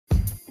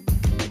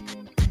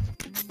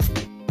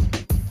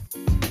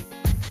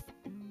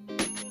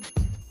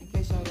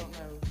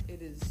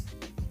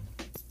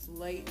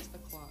late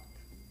o'clock.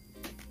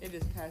 It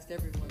is past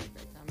everyone's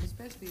bedtime,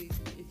 especially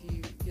if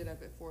you get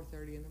up at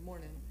 4:30 in the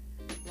morning,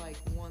 like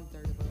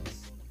 1/3 of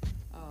us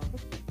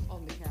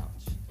on the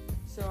couch.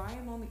 So I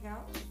am on the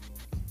couch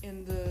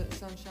in the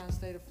sunshine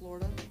state of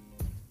Florida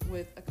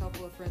with a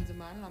couple of friends of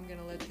mine, and I'm going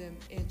to let them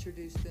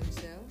introduce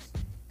themselves.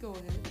 Go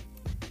ahead.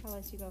 I'll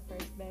let you go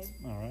first, babe.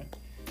 All right.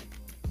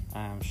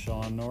 I'm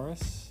Sean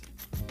Norris,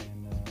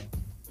 and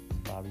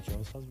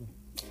BobbiJo's husband.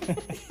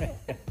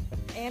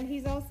 And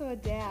he's also a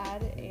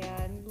dad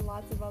and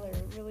lots of other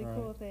really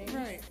cool things.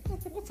 Right.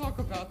 We'll talk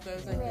about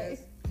those, I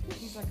guess.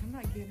 He's like, I'm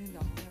not getting into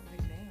all that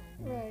right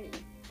now. Right.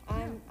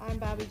 I'm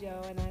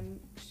BobbiJo, and I'm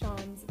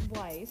Sean's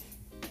wife,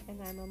 and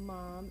I'm a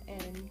mom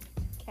and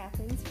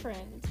Catherine's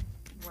friend.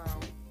 Wow.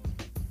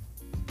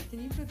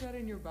 Can you put that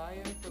in your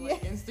bio for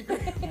like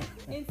Instagram?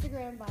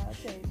 Instagram bio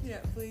change. Yeah,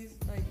 please.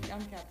 Like,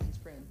 I'm Catherine's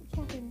friend.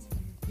 Catherine's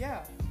friend.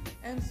 Yeah.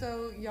 And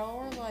so y'all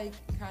are like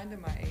kind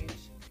of my age.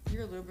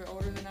 You're a little bit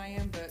older than I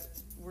am, but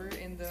we're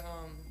in the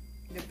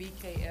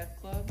BKF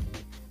club,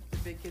 the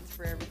Big Kids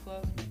Forever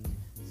club.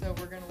 So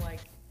we're gonna like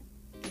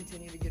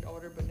continue to get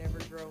older but never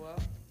grow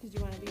up. Did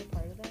you want to be a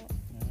part of that?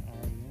 Yeah, I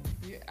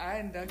already am. I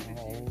inducted I'm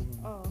you. old and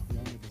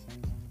young at the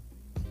same time.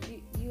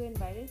 You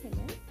invited him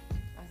in?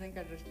 I think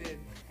I just did.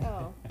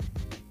 Oh.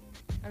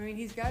 I mean,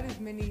 he's got as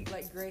many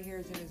like gray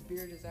hairs in his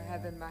beard as I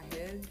have in my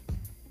head.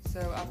 So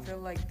I feel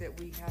like that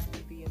we have to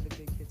be in the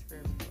Big Kids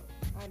Forever club.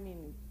 I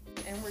mean,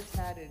 and we're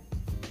tatted.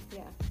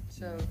 Yeah.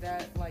 So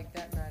that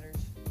matters.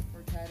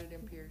 We're tatted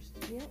and pierced.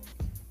 Yep.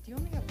 Do you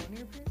only have one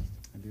ear pierced?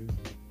 I do.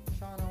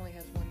 Sean only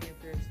has one ear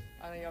pierced.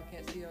 I know y'all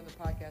can't see it on the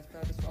podcast,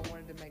 but I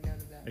wanted to make note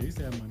of that. I used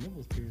to have my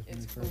nipples pierced when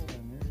It's I first cool.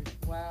 got married.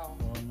 Wow.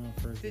 Well, no,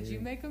 first Did day. you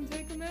make them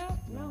take them out?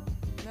 No.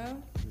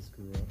 No? Just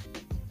grew up.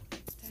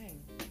 Dang.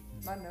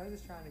 My nose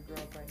is trying to grow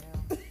up right now.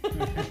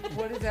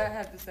 What does that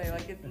have to say?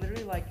 Like, it's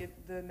literally like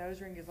the nose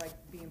ring is like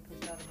being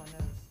pushed out of my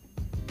nose.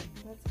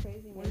 That's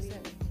crazy. What is Maybe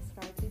that?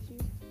 Scar tissue?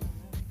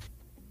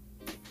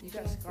 You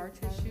got scar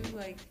tissue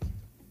like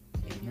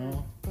in your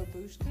No.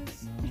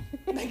 babushkas?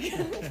 No. Like,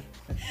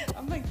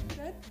 I'm like,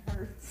 that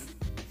hurts.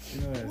 You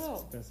know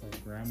Whoa. that's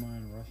like grandma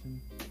in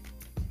Russian?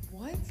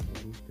 What?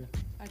 Babushka.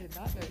 I did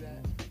not know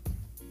that.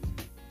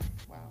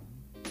 Wow.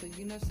 So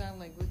you know sign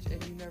language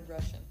and you know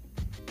Russian.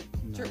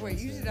 No, Wait,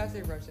 you said did not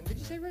say Russian. Did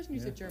you say Russian? You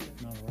Yeah. said German.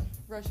 No, Russian.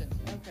 Russian.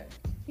 Yeah. Okay.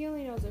 He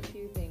only knows a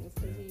few things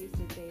because he used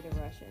to date a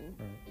Russian.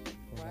 Right.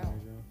 Wow.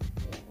 Yeah.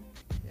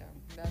 Yeah,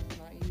 that's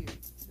not you.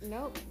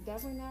 Nope,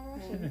 definitely not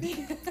Russian.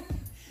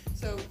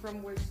 So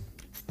from which?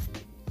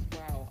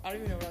 Wow, I don't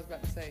even know what I was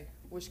about to say.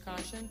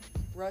 Wisconsin,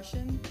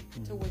 Russian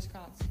to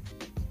Wisconsin.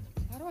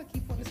 Why do I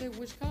keep wanting to say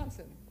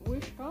Wisconsin?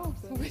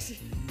 Wisconsin.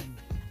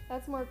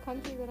 That's more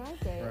country than I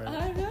say. Right.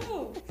 I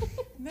know.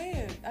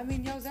 Man, I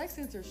mean, y'all's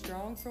accents are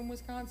strong from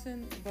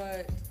Wisconsin,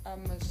 but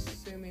I'm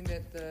assuming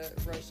that the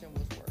Russian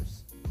was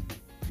worse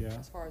Yeah.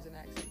 as far as an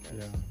accent goes.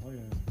 Yeah. Oh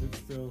yeah. It's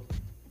still.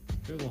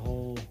 There's a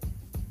whole.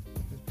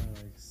 There's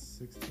probably like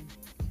 60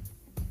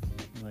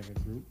 in like a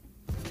group.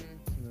 Mhm.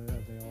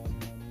 They all know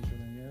each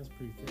other. Yeah, it's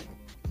pretty thick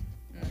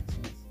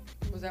accents.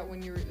 Was that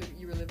when you were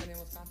living in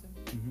Wisconsin?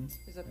 Mm-hmm.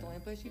 Is that the only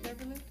place you've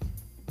ever lived?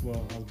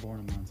 Well, I was born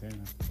in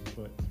Montana,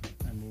 but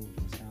I moved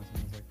to Wisconsin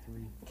when I was like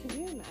 3. Could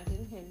you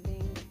imagine him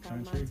being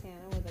from Country?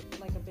 Montana with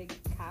like a big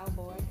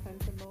cowboy,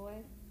 country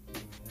boy?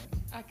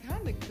 I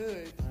kind of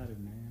could. Howdy,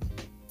 man.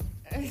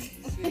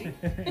 See?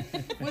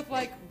 With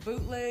like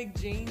bootleg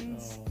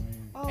jeans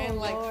Oh man. Oh, and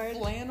like Lord.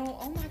 flannel.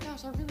 Oh my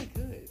gosh, I really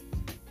could.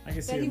 I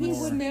can see That it he would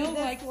more. smell The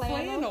like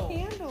flannel.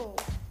 candle.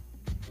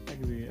 I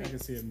can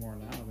see it more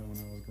now than when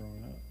I was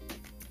growing up.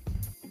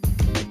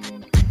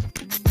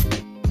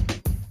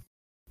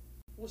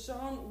 Well,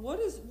 Sean,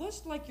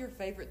 what's like your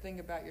favorite thing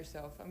about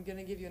yourself? I'm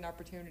gonna give you an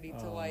opportunity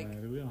to like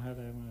Man, we don't have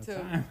that amount of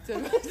time.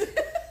 to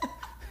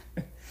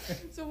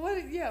So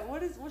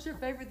what's your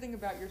favorite thing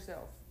about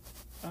yourself?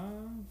 I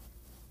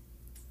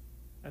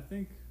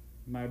think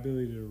my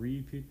ability to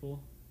read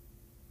people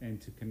and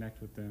to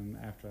connect with them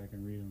after I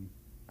can read them.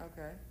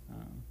 Okay.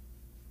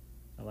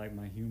 I like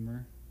my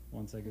humor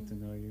once I get to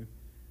know you.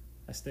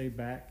 I stay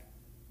back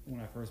when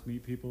I first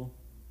meet people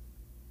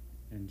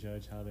and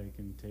judge how they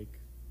can take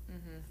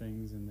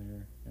things in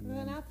there. And Well,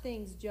 then, not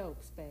things,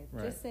 jokes, babe.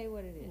 Right. Just say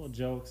what it is. well,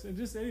 jokes and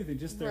just anything,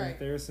 just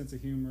their sense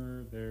of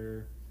humor,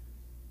 their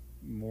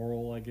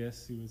moral, I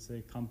guess you would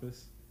say,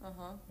 compass,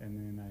 and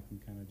then I can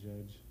kind of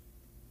judge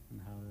on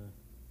how to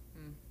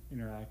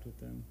interact with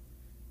them,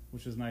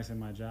 which is nice in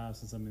my job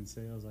since I'm in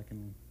sales. I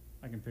can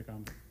pick up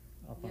on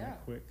it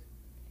quick.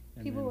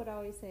 And People then, would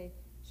always say,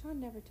 Sean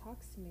never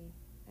talks to me.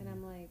 And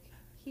I'm like,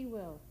 he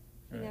will.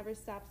 He Right. never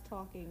stops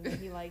talking when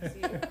he likes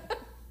you.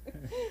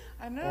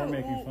 I know. or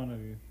making fun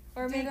of you.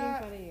 Or Did making I-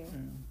 fun of you. Yeah.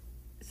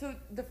 So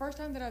the first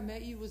time that I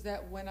met you was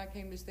that when I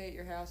came to stay at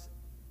your house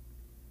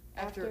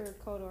After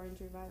Code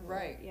Orange Revival.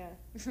 Right. Yeah.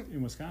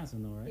 In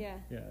Wisconsin, though, right? Yeah.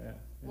 Yeah.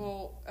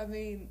 Well, I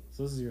mean,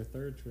 So this is your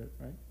 3rd trip,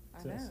 right?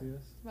 I To know. see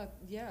us?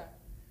 Yeah,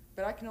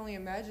 but I can only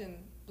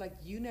imagine, like,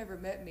 you never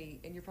met me,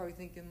 and you're probably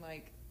thinking,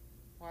 like,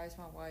 why is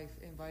my wife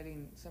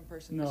inviting some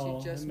person that No,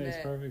 she just it makes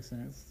met? perfect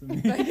sense to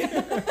me.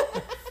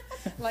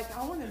 Like,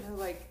 I want to know,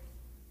 like,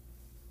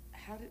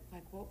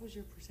 what was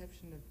your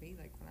perception of me,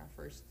 like, when I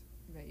first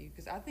met you?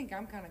 Because I think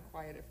I'm kind of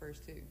quiet at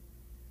first, too.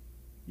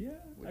 Yeah.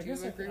 Would you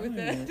agree with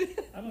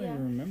that? I don't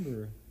even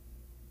remember,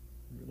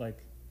 like,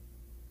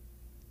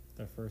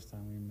 the first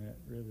time we met,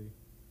 really.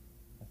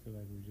 I feel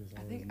like we just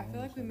I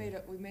feel like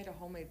we made a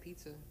homemade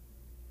pizza.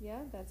 Yeah,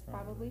 that's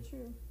probably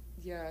true.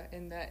 Yeah,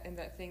 and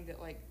that thing that,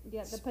 like,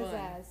 the spun.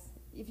 pizzazz.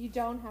 If you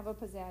don't have a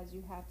pizzazz,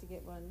 you have to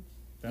get one.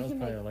 That was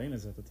probably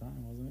Elena's at the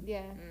time, wasn't it?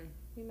 Yeah.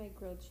 We make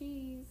grilled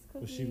cheese,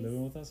 cookies. Was she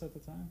living with us at the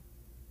time?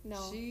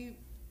 No. She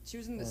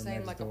was in the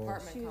same, like,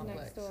 apartment she was complex.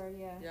 Next door,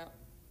 yeah. Yeah.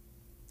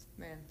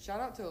 Man, shout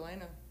out to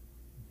Elena.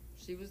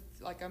 She was,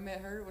 like, I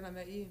met her when I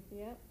met you.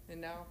 Yep. And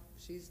now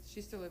she's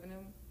still living in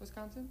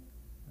Wisconsin?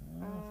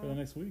 For the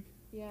next week.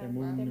 Yeah. They're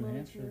moving to New to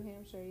Hampshire. New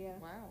Hampshire, yeah.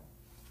 Wow.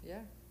 Yeah.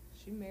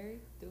 She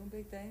married, doing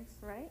big things.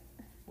 Right?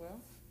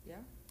 Well, yeah.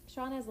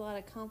 Sean has a lot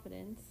of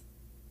confidence,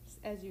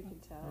 as you can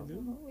tell. I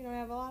do. We don't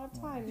have a lot of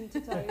time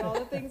to tell you all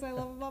the things I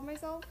love about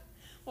myself.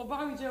 Well,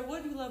 BobbiJo,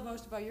 what do you love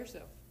most about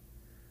yourself?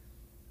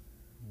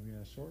 We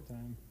got a short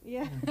time.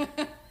 Yeah.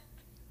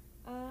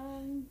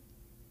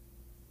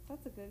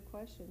 That's a good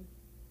question.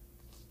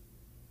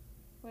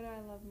 What I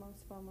love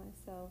most about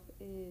myself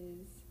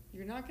is...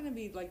 You're not going to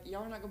be, like,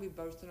 y'all are not going to be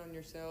boasting on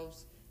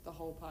yourselves the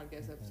whole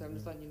podcast episode. I'm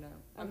just letting you know.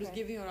 I'm just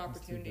giving you an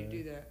opportunity to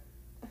do that.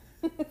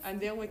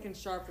 And then we can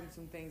sharpen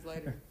some things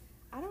later.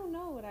 I don't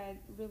know what I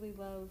really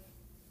love,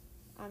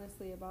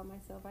 honestly, about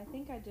myself. I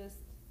think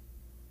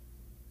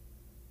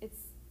it's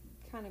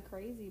kind of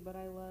crazy, but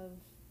I love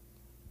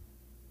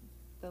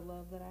the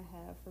love that I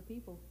have for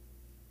people.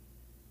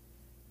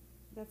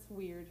 That's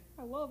weird.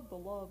 I love the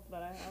love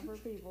that I have for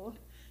people.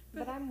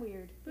 But I'm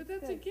weird. But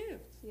that's a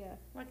gift. Yeah.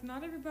 Like,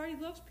 not everybody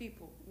loves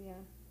people. Yeah.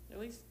 At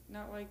least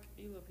not like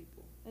you love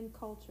people. And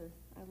culture.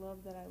 I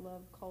love that I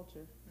love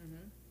culture.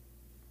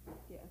 Mm-hmm.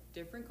 Yeah.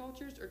 Different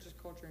cultures or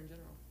just culture in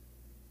general?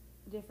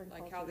 Different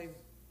cultures. Like how they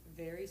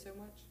vary so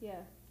much? Yeah.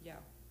 Yeah.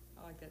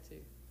 I like that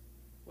too.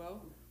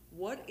 Well,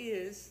 what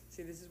is...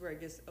 See, this is where it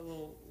gets a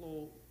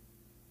little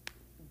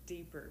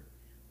deeper.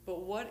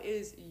 But what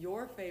is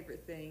your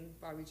favorite thing,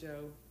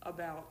 BobbiJo,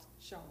 about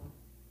Sean?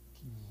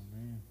 Oh,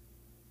 man.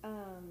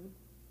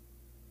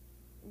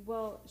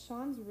 Well,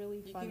 Sean's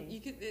really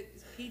funny.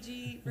 It's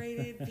PG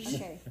rated.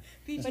 Okay.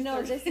 PG but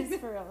no, this is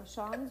for real.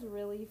 Sean's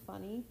really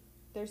funny.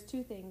 There's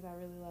two things I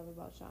really love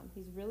about Sean.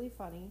 He's really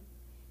funny,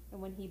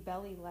 and when he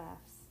belly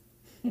laughs,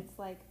 it's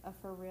like a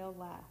for real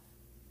laugh.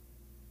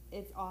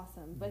 It's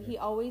awesome. But he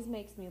always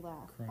makes me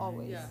laugh. Crying.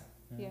 Always.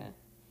 Yeah.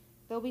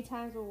 There'll be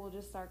times where we'll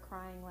just start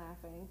crying,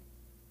 laughing.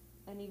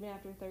 And even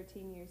after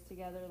 13 years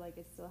together, like,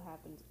 it still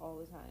happens all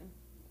the time.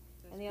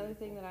 That's and the other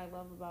beautiful. thing that I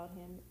love about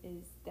him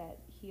is that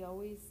he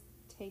always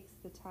takes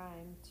the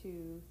time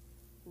to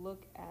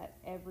look at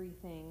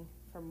everything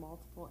from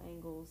multiple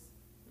angles.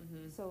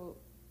 Mm-hmm. So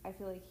I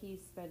feel like he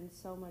spends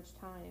so much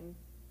time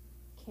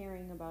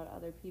caring about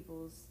other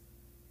people's,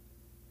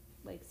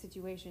 like,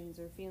 situations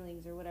or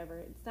feelings or whatever.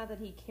 It's not that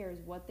he cares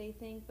what they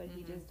think, but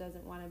he just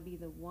doesn't want to be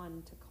the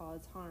one to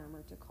cause harm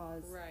or to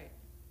cause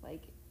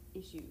like,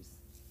 issues.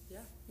 Yeah.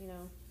 You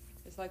know?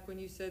 It's like when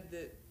you said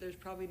that there's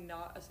probably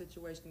not a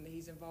situation that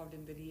he's involved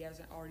in that he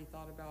hasn't already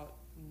thought about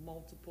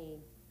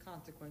multiple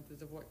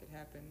consequences of what could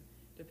happen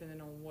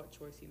depending on what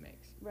choice he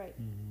makes. Right.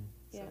 Mm-hmm.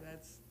 So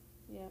that's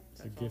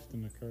it's a gift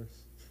and a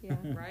curse. Yeah.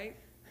 Right?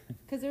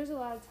 Because there's a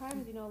lot of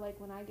times, you know, like,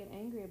 when I get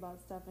angry about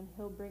stuff and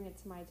he'll bring it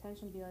to my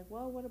attention and be like,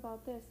 well, what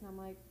about this? And I'm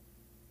like,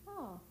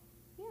 oh,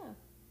 yeah,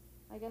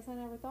 I guess I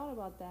never thought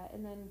about that.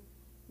 And then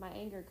my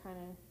anger kind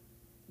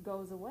of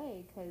goes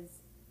away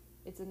because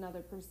it's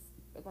another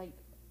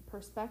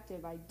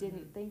perspective I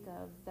didn't think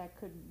of that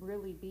could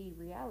really be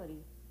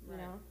reality, you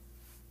know?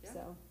 Yeah.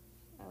 So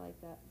I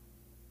like that.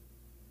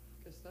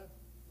 Good stuff.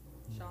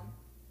 Sean,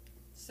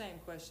 same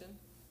question.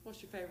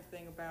 What's your favorite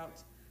thing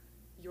about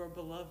your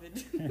beloved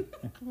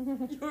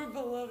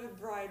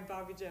bride,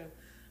 BobbiJo?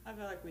 I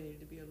feel like we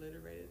needed to be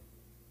alliterated.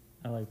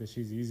 I like that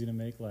she's easy to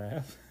make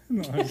laugh.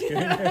 No, I'm just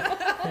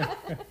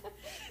kidding.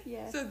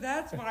 Yeah. So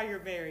that's why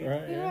you're married.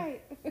 Right, You're yeah.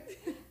 right. I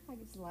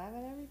can just laugh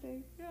at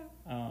everything.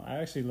 Yeah. I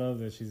actually love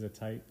that she's a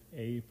type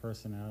A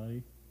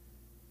personality,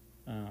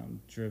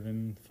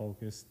 driven,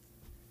 focused,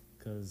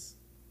 because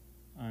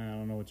I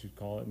don't know what you'd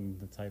call it in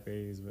the type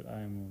A's, but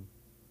I'm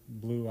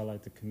blue. I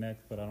like to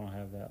connect, but I don't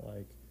have that,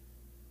 like,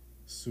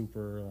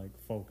 super, like,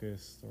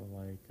 focused or,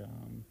 like,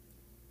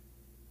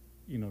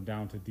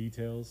 down to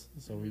details.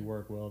 So we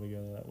work well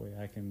together that way.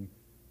 I can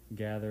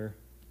gather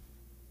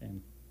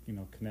and,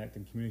 connect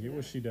and communicate,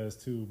 which she does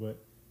too,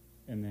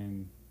 and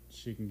then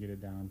she can get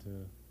it down to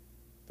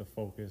the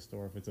focused,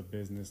 or if it's a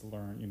business,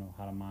 learn,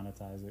 how to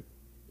monetize it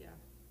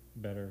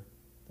better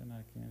than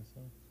I can.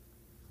 So,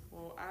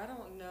 well, I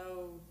don't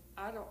know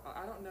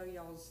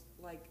y'all's,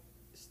 like,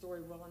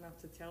 story well enough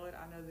to tell it.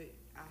 I know that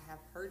I have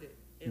heard it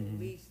at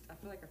least. I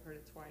feel like I've heard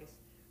it twice.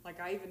 Like,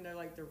 I even know,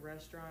 like, the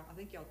restaurant. I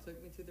think y'all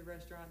took me to the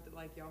restaurant that,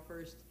 like, y'all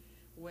first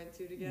went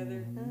to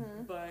together.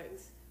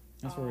 But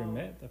That's where we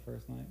met the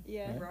first night.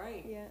 Yeah.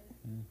 Right. Yeah.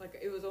 Like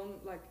it was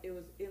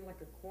in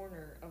like a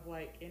corner of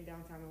like in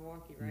downtown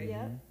Milwaukee, right?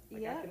 Yeah.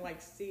 Like I can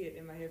like see it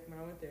in my head from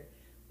when I went there.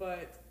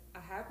 But I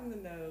happen to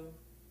know,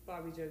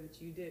 BobbiJo,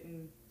 that you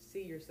didn't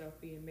see yourself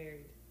being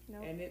married.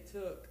 Nope. And it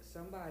took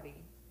somebody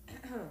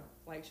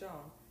like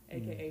Sean,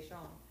 aka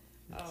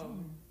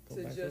Sean,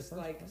 to just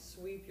like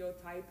sweep your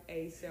type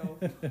A self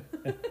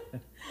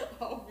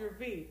off your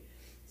feet.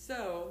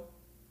 So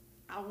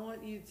I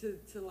want you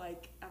to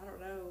like, I don't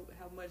know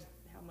how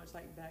much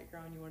like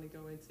background you want to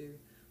go into,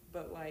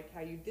 but like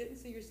how you didn't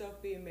see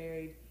yourself being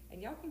married,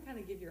 and y'all can kind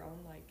of give your own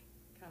like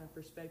kind of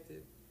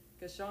perspective.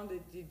 Because Sean,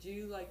 did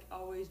you like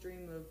always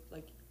dream of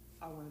like,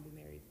 I want to be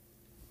married?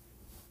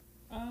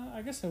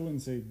 I guess I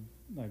wouldn't say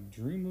like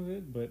dream of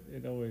it, but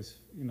it always,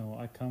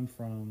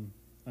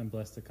 I'm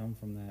blessed to come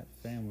from that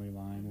family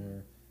line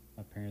where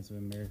my parents have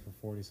been married for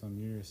 40 some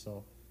years,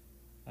 so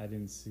I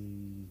didn't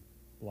see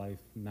life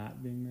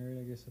not being married,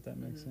 I guess, if that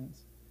makes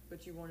sense.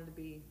 But you wanted to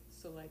be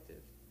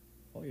selective.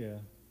 Oh yeah.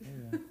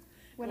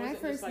 When I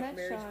first met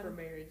Sean, for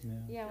marriage.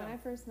 Yeah, when I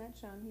first met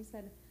Sean, he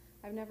said,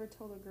 "I've never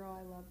told a girl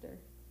I loved her."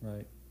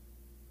 Right.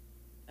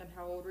 And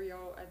how old were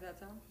y'all at that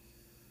time?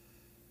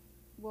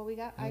 Well, we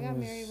got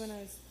married when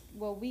I was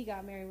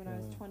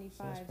 25.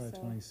 So I was probably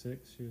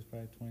 26. She was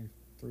probably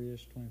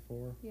 23ish,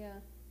 24. Yeah.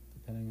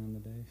 Depending on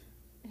the day.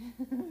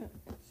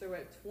 So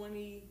at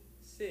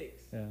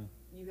 26,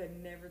 you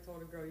had never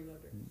told a girl you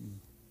loved her. Mm-mm.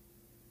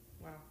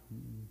 Wow.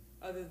 Mm-mm.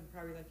 Other than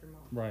probably like your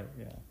mom. Right.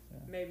 Yeah.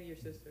 Maybe your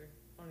sister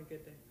on a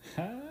good day.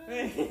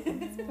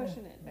 It's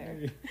pushing it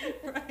there.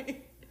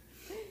 Right.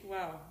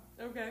 Wow.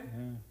 Okay.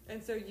 Yeah.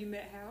 And so you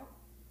met how?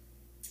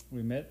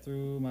 We met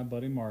through my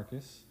buddy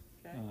Marcus.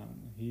 Okay.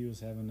 He was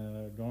having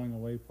a going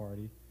away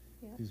party.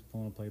 Yeah. He was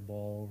going to play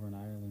ball over in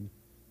Ireland,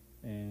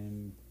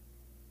 and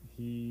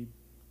he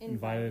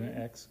invited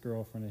an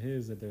ex-girlfriend of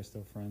his that they're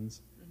still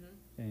friends,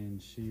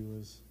 and she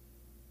was.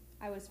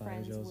 I was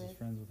friends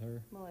with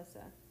her.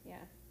 Melissa. Yeah.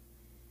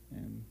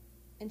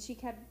 And she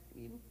kept,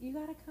 you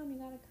gotta come,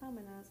 and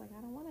I was like,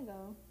 I don't want to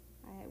go.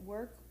 I had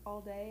work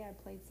all day. I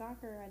played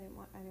soccer. I didn't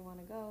want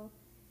to go,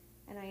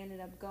 and I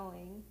ended up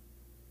going.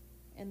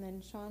 And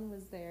then Sean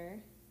was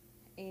there,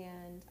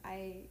 and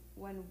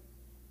when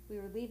we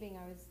were leaving,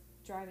 I was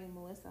driving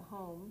Melissa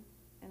home,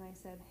 and I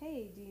said,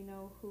 "Hey, do you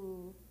know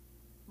who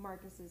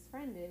Marcus's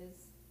friend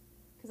is?"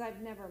 Because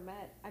I've never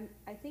met.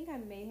 I think I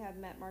may have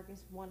met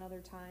Marcus one other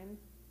time,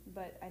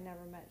 but I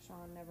never met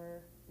Sean.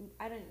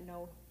 I didn't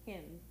know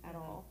him at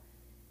all.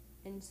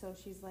 And so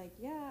she's like,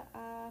 "Yeah,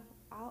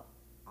 I'll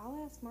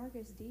ask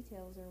Marcus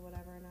details or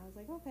whatever." And I was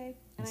like, "Okay."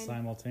 And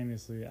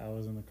simultaneously, I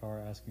was in the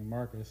car asking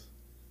Marcus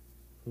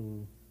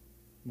who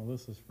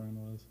Melissa's friend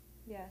was.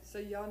 Yeah. So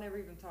y'all never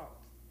even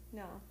talked?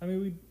 No. I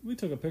mean, we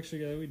took a picture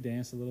together. We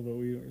danced a little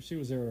bit. She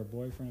was there with her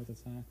boyfriend at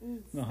the time. No,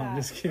 Stop. I'm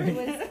just kidding.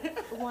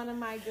 It was one of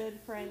my good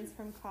friends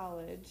from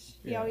college.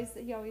 He always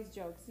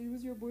jokes, "He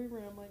was your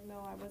boyfriend." I'm like, "No,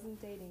 I wasn't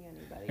dating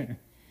anybody."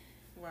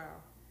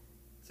 Wow.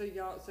 So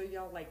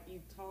y'all like, you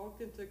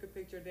talked and took a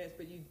picture and danced,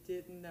 but you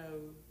didn't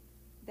know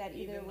that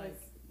either even was like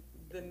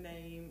the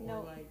name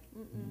or like.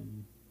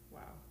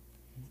 Wow.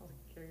 Sounds like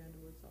a Carrie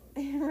Underwood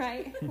song.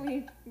 Right?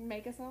 We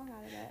make a song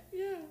out of that.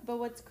 Yeah. But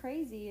what's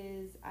crazy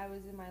is I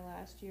was in my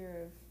last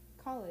year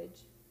of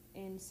college,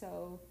 and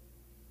so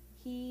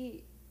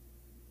he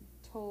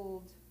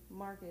told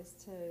Marcus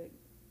to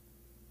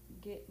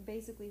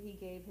he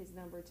gave his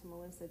number to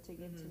Melissa to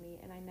give to me,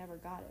 and I never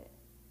got it.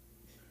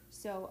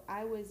 So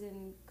I was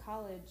in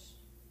college,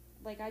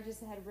 like I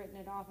just had written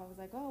it off. I was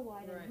like, "Oh, well,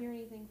 I didn't hear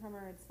anything from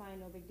her. It's fine,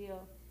 no big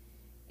deal."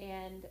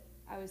 And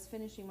I was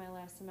finishing my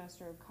last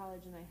semester of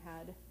college, and I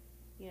had,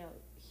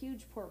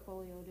 huge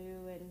portfolio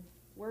due and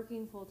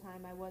working full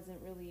time. I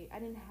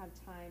didn't have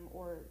time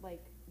or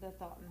like the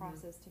thought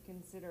process to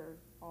consider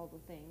all the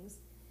things.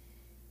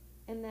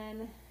 And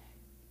then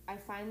I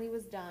finally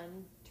was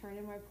done, turned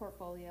in my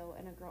portfolio,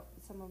 and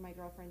some of my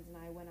girlfriends and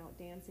I went out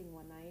dancing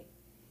one night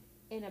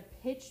in a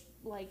pitch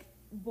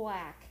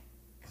black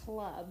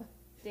club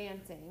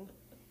dancing,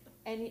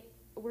 and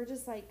we're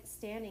just like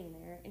standing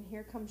there, and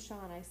here comes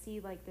Sean. I see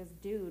like this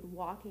dude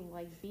walking,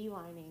 like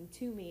beelining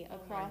to me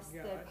across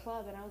the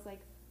club, and I was like,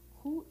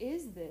 "Who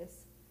is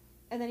this?"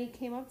 And then he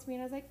came up to me,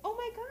 and I was like, "Oh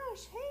my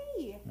gosh,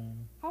 hey,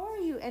 how are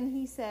you?" And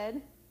he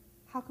said,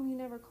 "How come you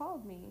never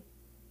called me?"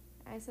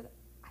 And I said,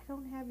 "I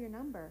don't have your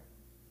number."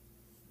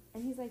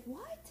 And he's like,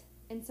 "What?"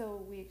 And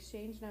so we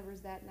exchanged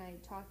numbers that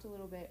night, talked a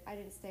little bit. I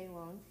didn't stay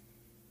long,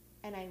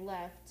 and I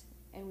left,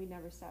 and we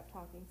never stopped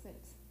talking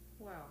since.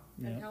 Wow.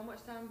 Yeah. And how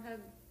much time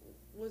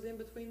was in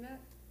between that?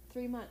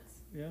 3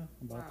 months. Yeah,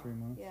 about 3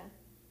 months. Yeah.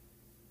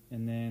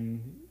 And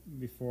then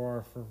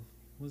before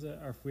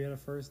we had a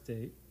first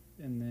date,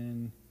 and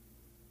then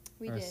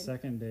our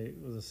second date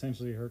was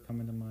essentially her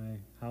coming to my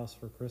house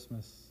for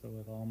Christmas. So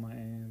with all my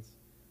aunts,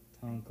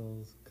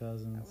 uncles,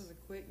 cousins. That was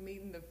a quick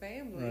meeting the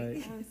family.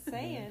 Right. I'm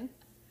saying.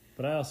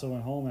 But I also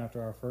went home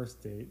after our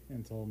first date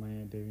and told my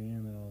Aunt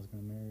Davienne that I was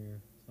going to marry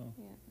her. So.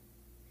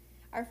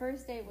 Yeah. Our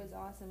first date was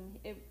awesome.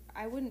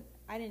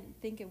 I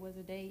didn't think it was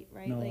a date,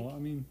 right? No, like, I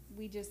mean,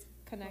 we just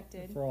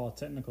connected. For all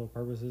technical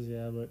purposes,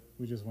 yeah, but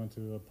we just went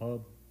to a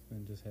pub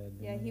and just had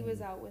dinner. Yeah, he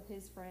was out with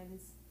his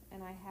friends,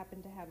 and I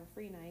happened to have a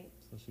free night.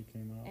 So she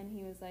came out. And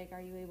he was like,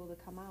 "Are you able to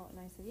come out?" And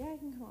I said, "Yeah, I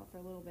can come out for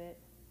a little bit."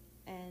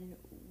 And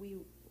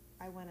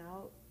I went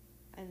out,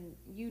 and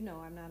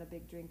I'm not a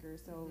big drinker,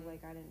 so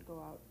like I didn't go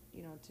out,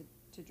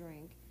 to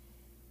drink.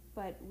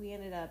 But we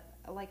ended up,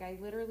 like, I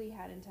literally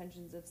had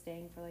intentions of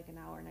staying for like an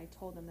hour, and I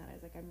told him that. I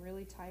was like, "I'm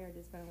really tired.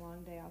 It's been a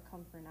long day. I'll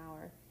come for an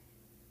hour."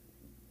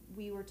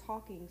 We were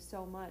talking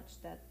so much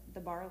that the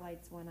bar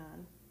lights went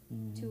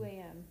on, 2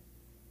 a.m.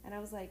 And I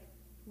was like,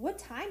 "What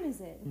time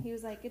is it?" And he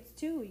was like, "It's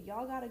 2.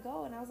 Y'all gotta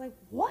go." And I was like,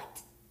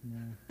 "What?" Yeah.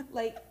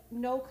 Like,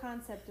 no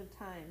concept of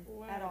time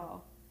at Wow.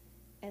 all.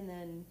 And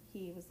then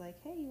he was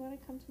like, "Hey, you want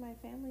to come to my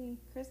family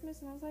Christmas?"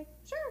 And I was like,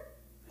 "Sure."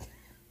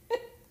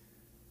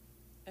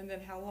 And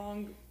then how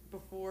long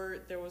before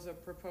there was a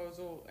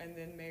proposal and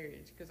then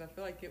marriage? Because I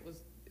feel like it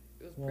was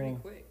pretty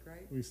quick,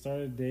 right? We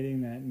started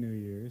dating that New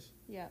Year's.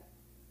 Yeah.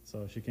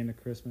 So she came to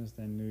Christmas,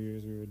 then New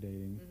Year's we were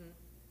dating.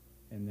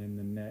 And then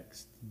the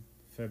next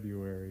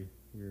February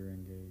we were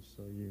engaged.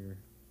 So a year.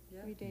 Yeah.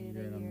 We dated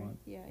year a and a year. month.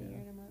 Yeah, a Yeah. year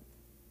and a month.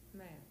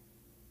 Man.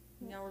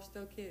 Yeah. Now we're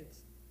still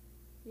kids.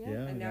 Yeah. Yeah,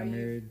 And we now got you-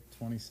 married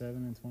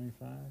 27 and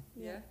 25.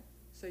 Yeah.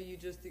 So you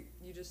just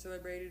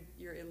celebrated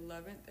your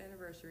 11th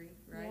anniversary,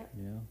 right?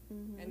 Yeah.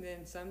 Mm-hmm. And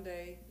then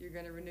someday you're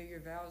gonna renew your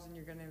vows and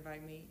you're gonna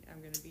invite me.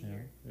 I'm gonna be Yeah.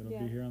 here. It'll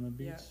Yeah. be here on the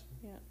beach.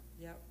 Yeah.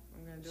 Yep.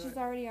 I'm gonna do She's it.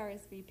 already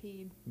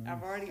RSVP'd. Nice.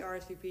 I've already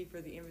RSVP'd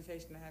for the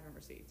invitation I haven't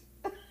received.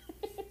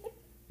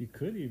 You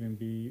could even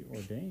be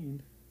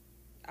ordained.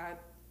 I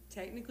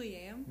technically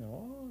am.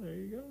 Oh, there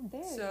you go.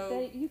 There.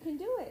 So- you can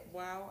do it.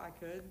 Wow, I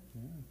could.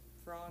 Yeah.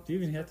 For all Do you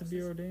even intents have and to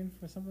be purposes. ordained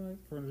for something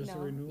like for just a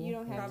No, renewal? you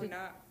don't have Probably to.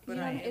 not, but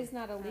I am. It's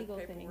not a I have legal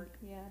thing. paperwork.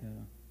 Yeah.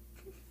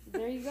 Yeah.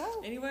 There you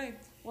go. Anyway,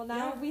 Well,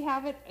 now Yeah. we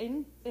have it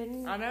in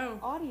I know.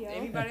 audio.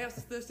 Anybody else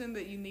that's listening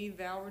that you need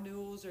vow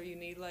renewals or you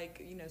need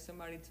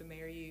somebody to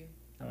marry you,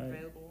 I'm Right.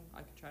 available.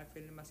 I can try to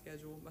fit it in my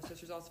schedule. My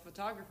sister's also a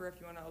photographer if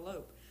you want to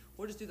elope.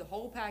 We'll just do the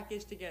whole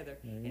package together.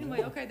 There you Anyway,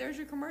 go. okay, there's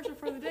your commercial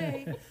for the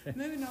day.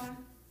 Moving on.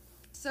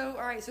 So,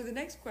 all right, so the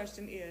next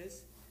question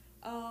is,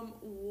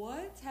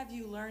 what have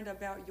you learned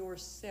about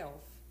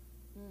yourself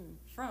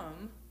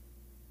from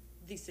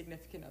the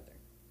significant other?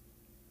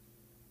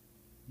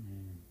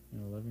 Man,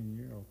 11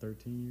 years or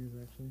 13 years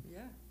actually.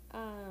 Yeah.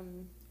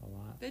 A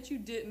lot. That you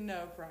didn't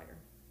know prior.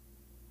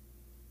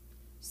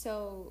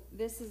 So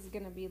this is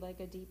gonna be like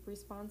a deep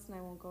response, and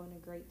I won't go into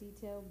great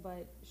detail.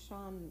 But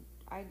Sean,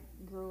 I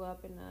grew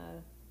up in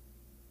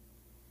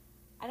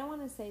I don't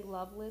want to say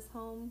loveless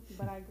home,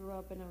 but I grew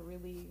up in a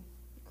really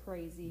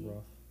crazy,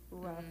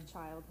 rough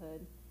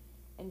childhood,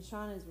 and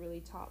Sean has really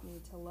taught me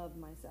to love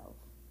myself.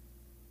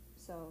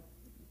 So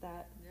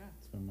that Yeah.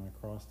 It's been my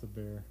cross to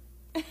bear.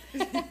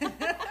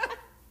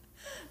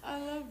 I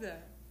love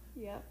that.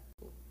 yeah.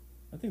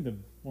 I think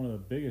one of the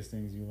biggest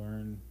things you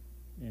learn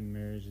in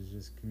marriage is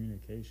just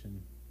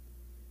communication.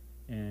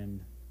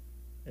 And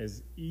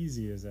as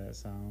easy as that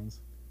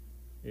sounds,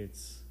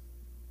 it's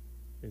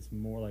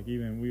more like,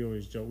 even we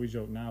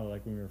joke now,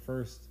 like when we were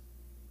first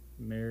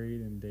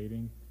married and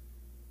dating,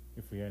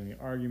 if we had any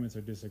arguments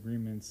or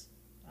disagreements,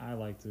 I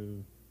like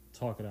to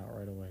talk it out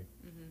right away.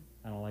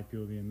 I don't like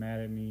people being mad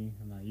at me.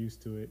 I'm not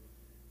used to it.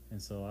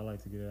 And so I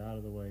like to get it out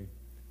of the way.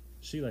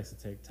 She likes to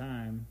take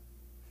time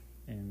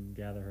and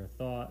gather her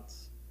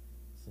thoughts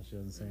so she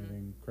doesn't say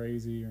anything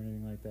crazy or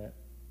anything like that.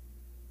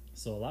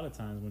 So a lot of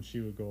times when she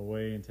would go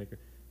away and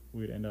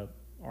we'd end up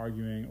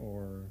arguing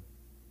or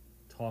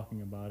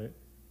talking about it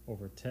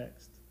over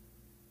text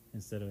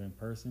instead of in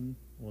person.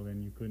 Well,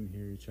 then you couldn't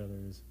hear each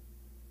other's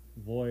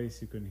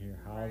voice. You couldn't hear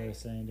how they're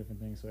saying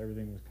different things. So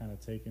everything was kind of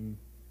taken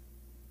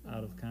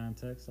out of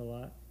context a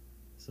lot.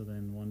 So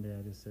then one day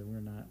I just said, we're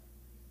not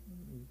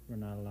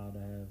allowed to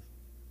have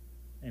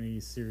any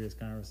serious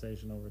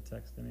conversation over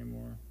text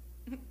anymore.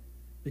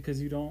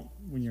 Because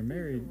when you're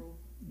married,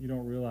 you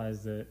don't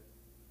realize that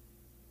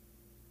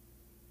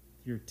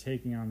you're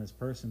taking on this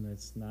person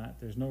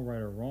there's no right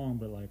or wrong,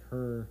 but like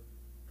her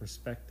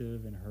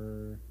perspective and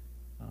her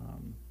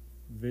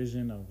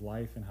vision of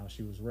life and how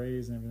she was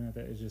raised and everything like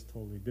that is just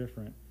totally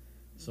different.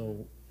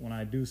 So when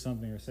I do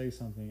something or say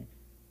something,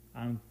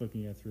 I'm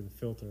looking at it through the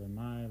filter of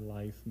my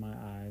life, my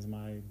eyes,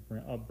 my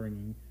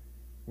upbringing,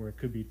 where it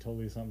could be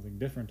totally something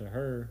different to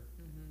her.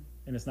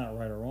 And it's not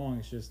right or wrong.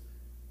 It's just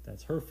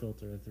that's her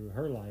filter through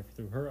her life,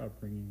 through her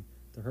upbringing,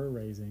 through her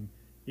raising.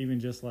 Even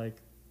just like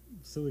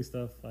silly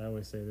stuff, I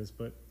always say this,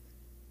 but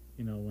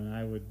when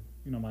I would,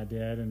 my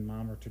dad and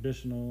mom are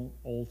traditional,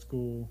 old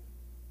school.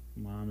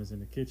 Mom is in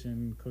the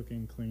kitchen,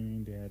 cooking,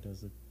 cleaning. Dad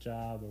does the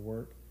job, the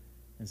work.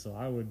 And so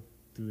I would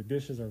do the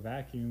dishes or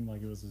vacuum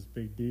like it was this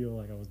big deal,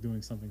 like I was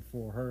doing something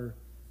for her,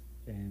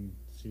 and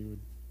she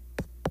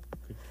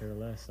could care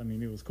less. I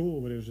mean, it was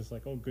cool, but it was just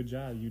like, oh, good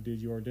job, you did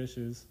your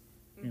dishes.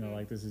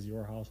 Like this is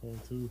your household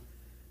too.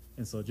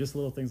 And so just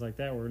little things like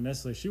that where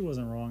necessarily she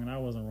wasn't wrong and I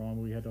wasn't wrong,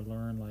 but we had to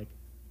learn like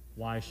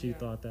why she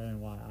thought that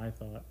and why I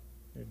thought.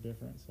 they're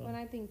different. So. And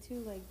I think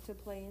too, like, to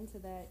play into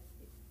that,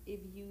 if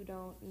you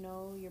don't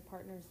know your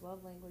partner's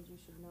love language, you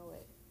should know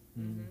it.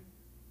 Mm-hmm.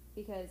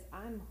 Because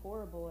I'm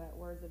horrible at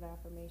words of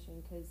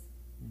affirmation. Because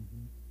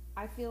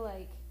I feel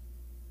like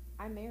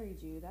I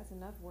married you. That's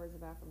enough words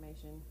of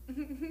affirmation.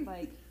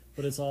 Like.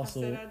 But it's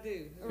also. I said I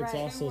do. It's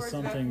also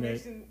something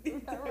that.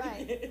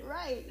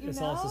 right. It's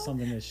also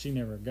something that she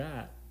never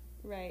got.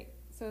 Right.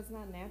 So it's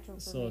not natural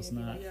for so me it's to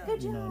not, be like,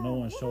 good job, no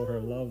one showed her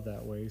love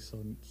that way,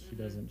 so she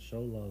doesn't show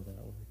love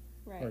that way.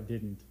 Right. Or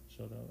didn't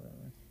show love that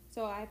way.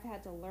 So I've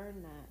had to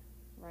learn that,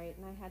 right?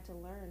 And I had to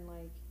learn,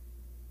 like,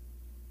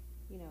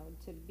 you know,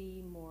 to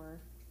be more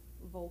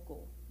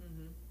vocal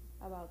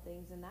about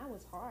things. And that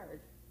was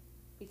hard.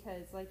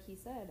 Because, like he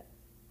said,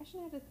 I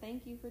shouldn't have to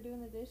thank you for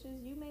doing the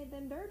dishes. You made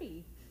them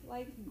dirty.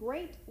 Like,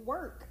 great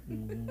work.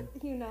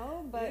 You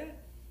know? But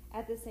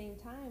at the same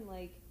time,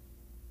 like,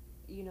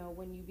 you know,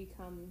 when you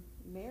become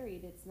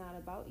married, it's not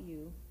about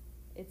you.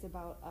 It's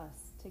about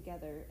us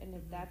together. And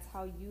if that's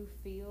how you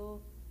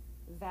feel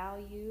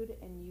valued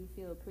and you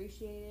feel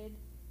appreciated,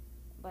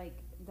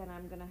 like, then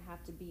I'm going to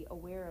have to be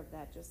aware of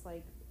that. Just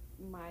like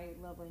my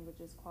love language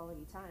is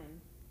quality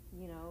time,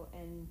 you know?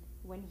 And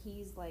when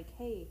he's like,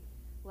 hey,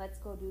 let's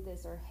go do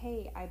this, or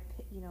hey, I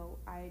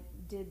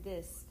did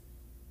this.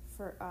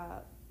 For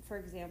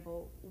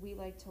example, we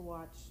like to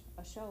watch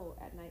a show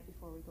at night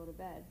before we go to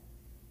bed.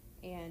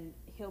 And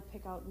he'll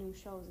pick out new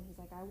shows, and he's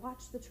like, I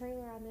watched the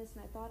trailer on this,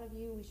 and I thought of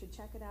you. We should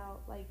check it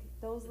out. Like,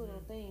 those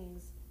little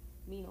things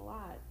mean a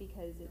lot,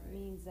 because it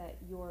means that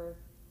you're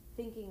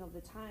thinking of the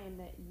time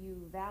that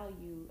you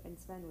value and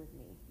spend with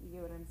me. You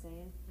get what I'm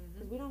saying?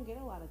 Because we don't get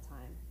a lot of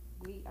time.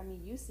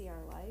 You see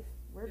our life.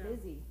 We're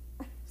busy.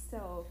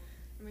 So.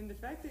 I mean, the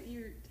fact that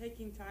you're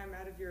taking time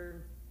out of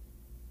your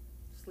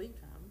sleep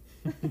time,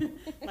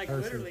 like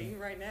literally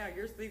right now,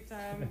 your sleep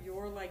time,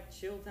 your like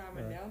chill time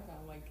and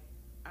downtime, like,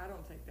 I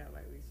don't take that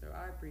lightly, so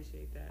I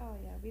appreciate that. Oh,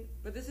 yeah.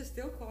 But this is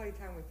still quality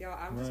time with y'all.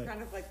 I'm just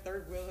kind of like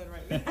third wheeling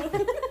right now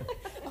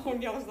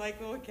on y'all's like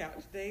little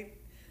couch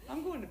date.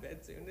 I'm going to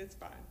bed soon. It's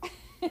fine.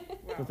 Wow.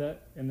 But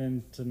that, and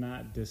then to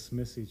not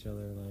dismiss each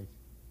other, like,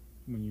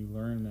 when you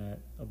learn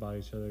that about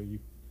each other,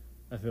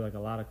 I feel like a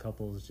lot of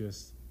couples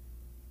just,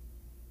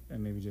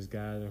 and maybe just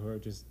guys who are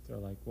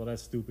like, well,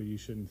 that's stupid. You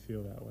shouldn't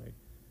feel that way.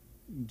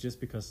 Just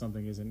because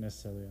something isn't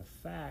necessarily a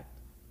fact,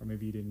 or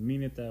maybe you didn't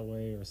mean it that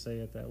way or say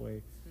it that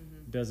way,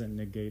 doesn't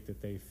negate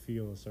that they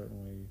feel a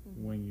certain way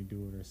when you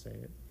do it or say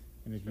it.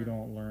 And if you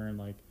don't learn,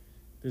 like,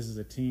 this is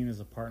a team, this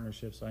is a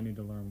partnership, so I need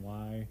to learn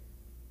why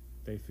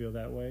they feel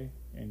that way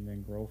and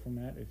then grow from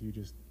that. If you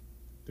just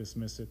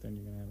dismiss it, then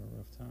you're going to have a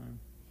rough time.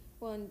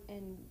 Well,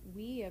 and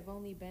we have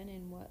only been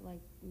in,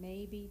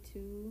 maybe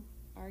 2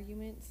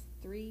 arguments,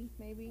 3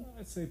 maybe?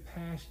 I'd say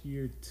past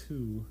year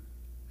 2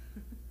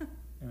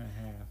 and a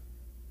half.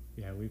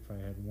 Yeah, we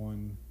probably had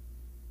 1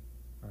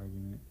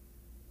 argument.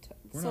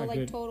 So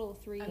total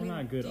 3. We're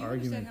not good argument people, though. Do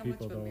you understand how much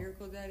of a though.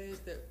 miracle that is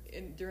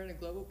that during a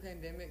global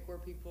pandemic where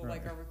people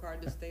like are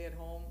required to stay at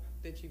home,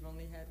 that you've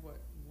only had 1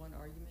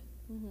 argument?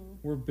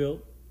 We're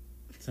built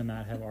to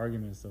not have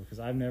arguments though, because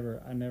I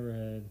never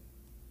had.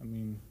 I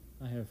mean,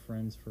 I have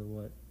friends for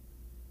what?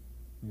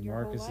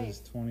 Marcus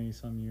is 20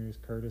 some years,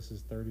 Curtis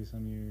is 30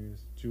 some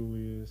years,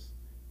 Julius,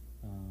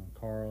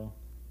 Carl,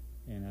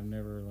 and I've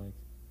never I'm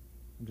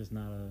just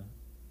not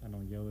I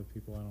don't yell at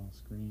people, I don't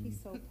scream. He's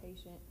so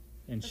patient.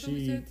 And that's what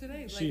we said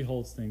today. She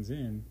holds things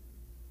in,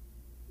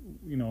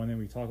 and then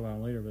we talk about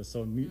it later. But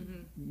so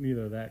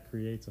neither of that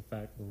creates a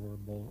fact where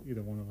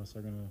either one of us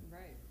are gonna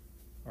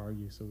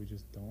argue. So we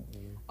just don't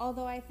really.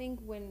 Although I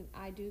think when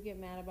I do get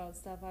mad about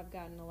stuff, I've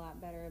gotten a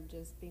lot better of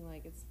just being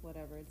like, it's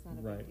whatever. It's not a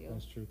big deal. Right,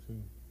 that's true too.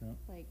 Yeah.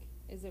 Like,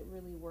 is it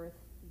really worth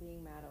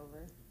being mad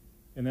over?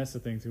 And that's the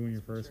thing too. When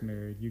you're first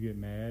married, you get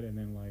mad, and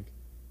then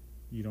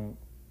you don't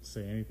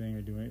say anything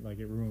or do anything. Like,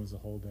 it ruins the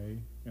whole day.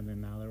 And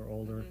then now that we're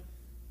older.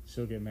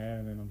 She'll get mad,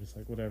 and then I'm just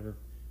like, whatever.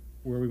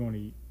 Where are we going to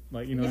eat?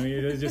 Like, you know what I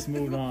mean? It just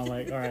moved on.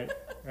 Like, all right,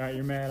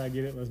 you're mad. I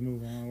get it. Let's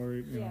move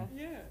on. Yeah.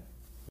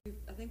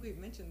 I think we've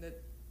mentioned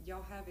that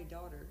y'all have a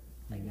daughter,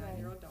 a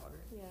 9-year-old daughter.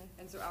 Yeah.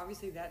 And so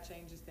obviously that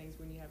changes things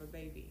when you have a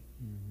baby.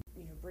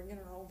 You know, bringing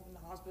her home from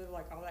the hospital,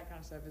 like all that kind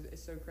of stuff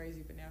is so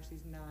crazy. But now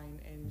she's 9,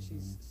 and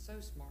she's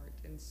so smart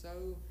and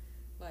so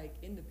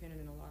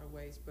independent in a lot of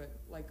ways. But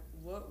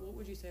what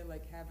would you say,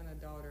 having a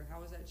daughter?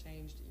 How has that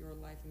changed your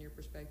life and your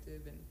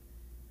perspective?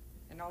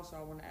 And also,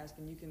 I want to ask,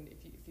 and you can,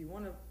 if you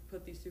want to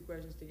put these 2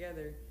 questions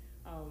together,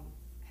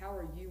 how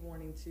are you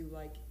wanting to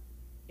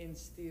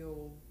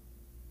instill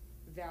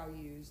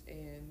values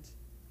and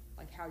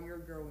how you're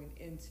growing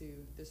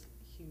into this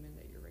human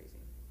that you're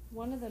raising?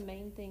 One of the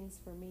main things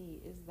for me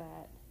is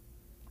that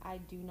I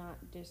do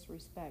not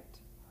disrespect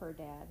her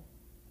dad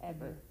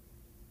ever.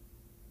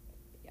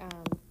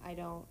 I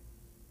don't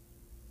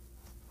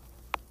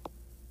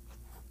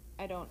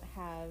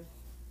have.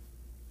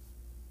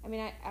 I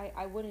mean,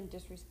 I wouldn't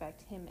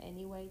disrespect him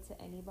anyway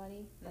to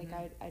anybody. Like,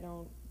 I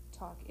don't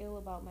talk ill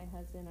about my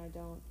husband. I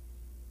don't,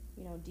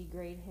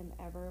 degrade him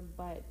ever.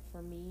 But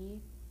for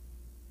me,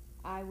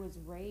 I was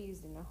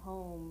raised in a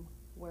home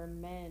where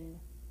men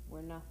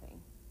were nothing.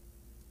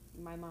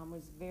 My mom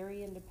was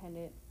very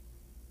independent.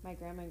 My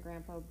grandma and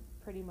grandpa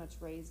pretty much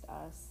raised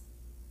us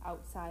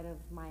outside of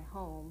my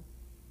home,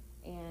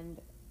 and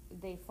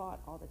they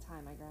fought all the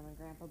time, my grandma and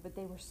grandpa, but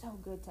they were so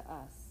good to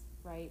us,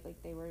 right?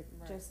 Like, they were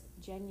just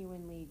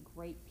genuinely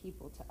great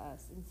people to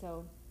us. And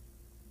so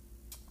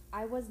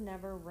I was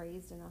never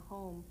raised in a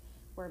home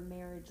where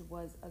marriage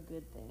was a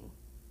good thing.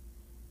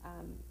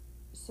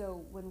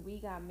 So when we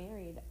got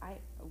married,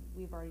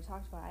 we've already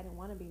talked about, I didn't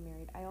want to be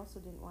married. I also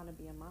didn't want to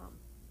be a mom.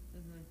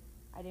 Mm-hmm.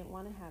 I didn't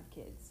want to have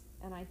kids.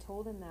 And I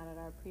told him that at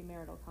our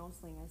premarital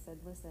counseling. I said,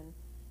 listen,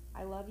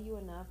 I love you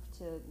enough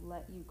to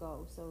let you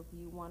go. So if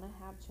you want to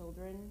have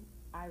children,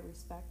 I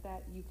respect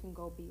that. You can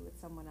go be with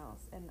someone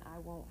else, and I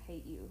won't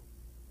hate you.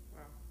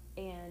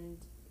 Wow. And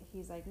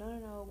he's like,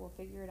 no, we'll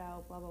figure it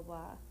out, blah, blah,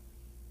 blah.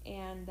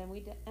 And then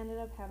we ended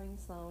up having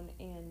Sloan,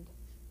 and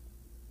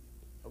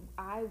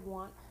I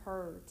want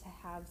her to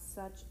have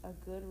such a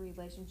good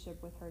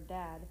relationship with her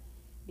dad,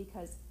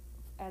 because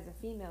as a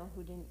female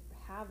who didn't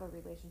have a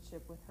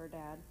relationship with her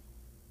dad,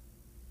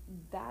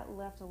 that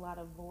left a lot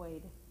of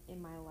void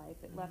in my life.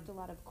 It left a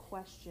lot of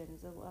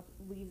questions. It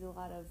leaves a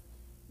lot of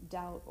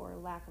doubt or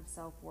lack of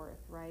self-worth,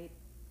 right?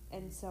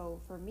 And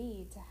so for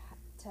me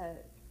to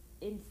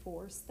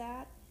enforce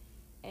that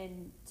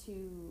and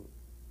to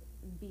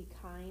be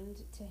kind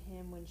to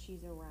him when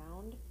she's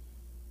around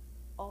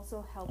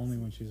also helps. Only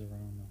when she's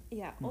around, though.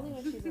 Yeah, no. Only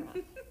when she's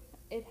around.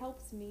 It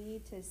helps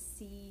me to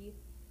see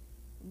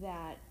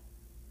that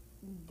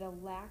the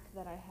lack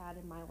that I had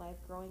in my life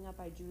growing up,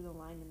 I drew the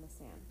line in the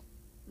sand.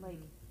 Like,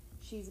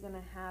 she's going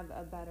to have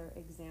a better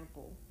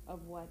example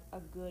of what a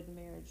good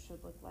marriage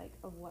should look like,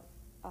 of what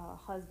a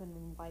husband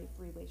and wife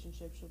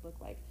relationship should look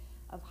like,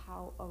 of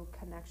how a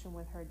connection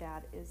with her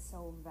dad is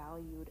so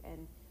valued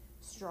and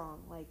strong.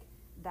 Like,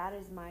 that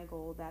is my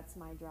goal. That's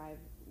my drive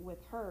with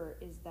her,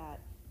 is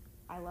that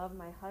I love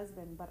my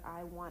husband, but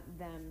I want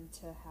them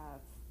to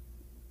have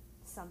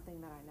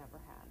something that I never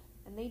had.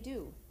 And they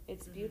do.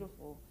 It's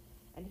beautiful.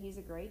 And he's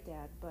a great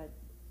dad, but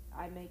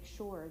I make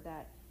sure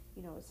that,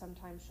 you know,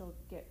 sometimes she'll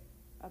get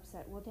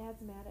upset. Well,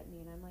 Dad's mad at me.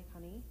 And I'm like,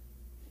 honey,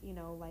 you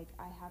know, like,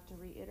 I have to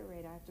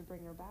reiterate. I have to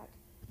bring her back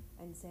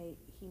and say,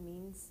 he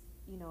means,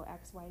 you know,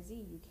 X, Y, Z.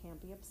 You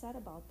can't be upset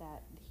about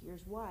that.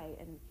 Here's why.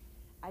 And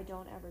I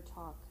don't ever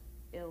talk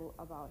ill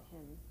about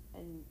him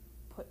and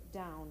put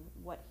down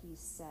what he's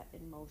set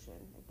in motion,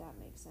 if that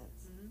makes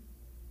sense.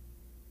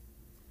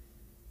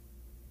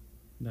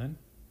 Done?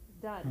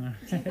 Done.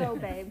 You go,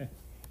 babe.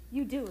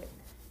 You do it.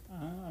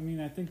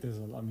 I think there's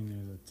a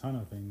ton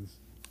of things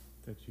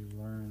that you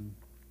learn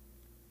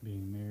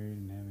being married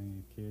and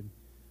having a kid.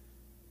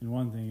 And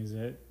one thing is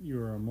that you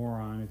were a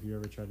moron if you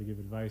ever tried to give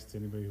advice to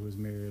anybody who was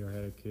married or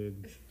had a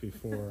kid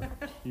before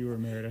you were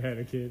married or had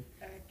a kid.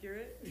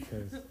 Accurate.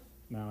 Because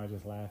now I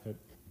just laugh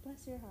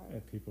bless your heart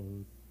at people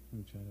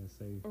who try to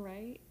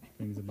say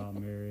things about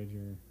marriage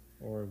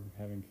or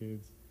having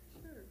kids.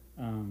 Sure.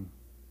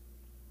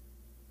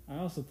 I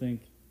also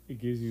think it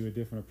gives you a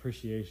different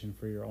appreciation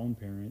for your own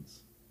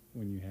parents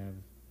when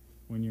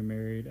you're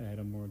married. I had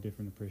a more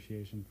different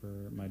appreciation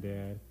for my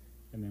dad,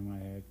 and then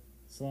when I had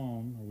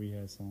Sloan, or we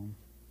had Sloan,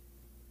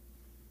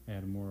 I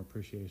had a more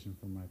appreciation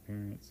for my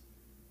parents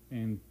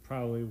and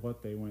probably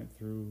what they went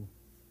through,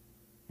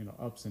 you know,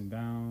 ups and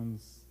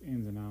downs,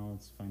 ins and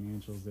outs,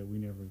 financials that we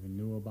never even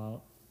knew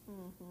about,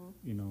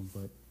 you know,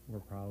 but we're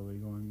probably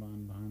going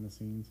on behind the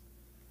scenes.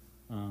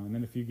 And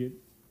then if you get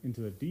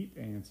into a deep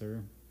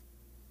answer,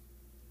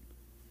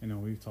 I know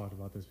we've talked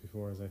about this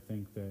before, is I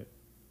think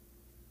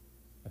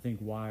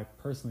why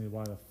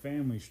the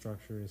family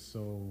structure is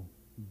so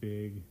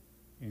big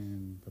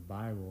in the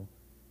Bible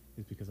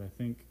is because I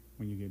think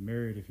when you get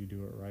married, if you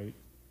do it right,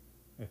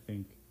 I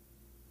think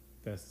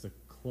that's the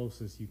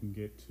closest you can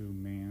get to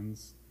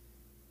man's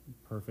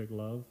perfect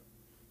love,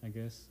 I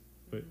guess.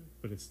 But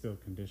it's still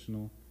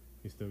conditional.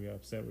 You still get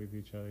upset with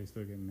each other, you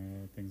still get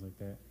mad, things like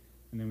that.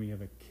 And then when you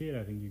have a kid,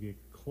 I think you get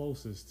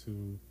closest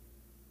to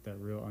that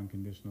real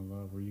unconditional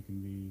love where you can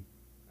be,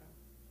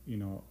 you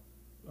know,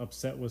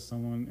 upset with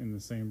someone in the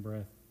same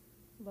breath,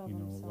 love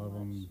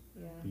them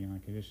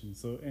beyond conditions.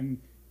 So and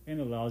it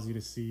allows you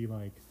to see,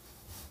 like,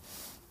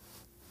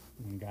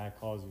 when God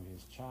calls you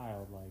his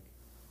child, like,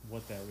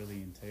 what that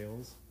really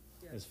entails,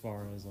 as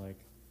far as, like,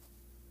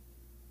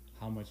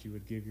 how much you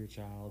would give your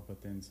child,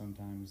 but then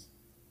sometimes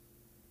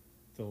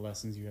the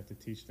lessons you have to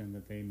teach them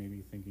that they may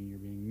be thinking you're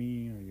being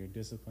mean or you're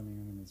disciplining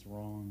them and it's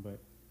wrong, but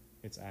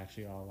it's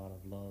actually all out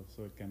of love.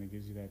 So it kind of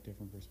gives you that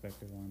different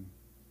perspective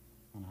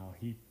on how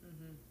he,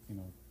 you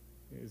know,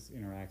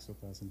 interacts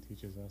with us and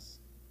teaches us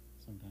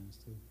sometimes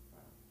too. Wow.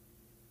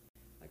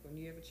 Like when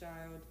you have a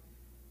child,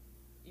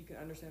 you can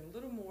understand a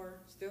little more,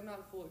 still not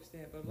a full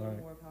extent, but a little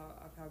more of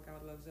how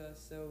God loves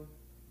us. So,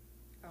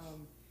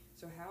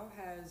 so how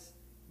has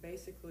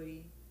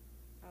basically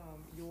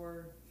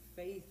your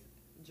faith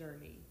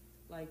journey,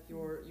 like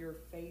your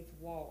faith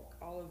walk,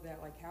 all of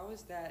that, like how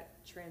has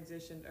that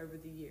transitioned over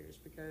the years?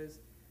 Because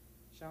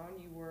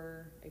Sean, you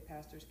were a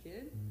pastor's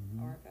kid,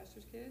 are a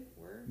pastor's kid,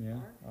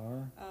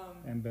 are,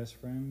 and best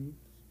friend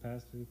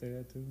pastor that they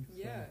had too.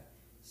 Yeah.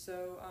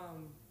 So,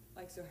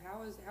 so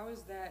how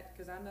is that?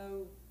 Because I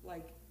know,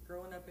 like,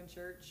 growing up in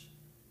church,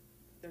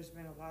 there's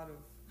been a lot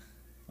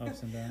of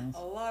ups and downs.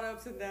 A lot of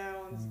ups and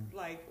downs,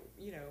 like,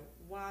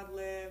 wide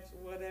lefts,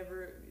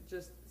 whatever.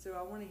 Just so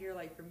I want to hear,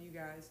 like, from you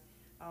guys,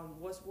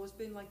 what's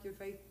been like your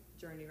faith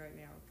journey right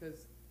now?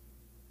 Because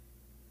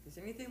if it's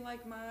anything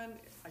like mine,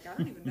 like, I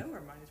don't even know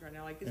where mine is right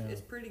now. Like,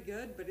 it's pretty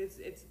good, but it's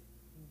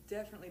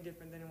definitely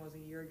different than it was a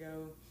year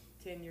ago,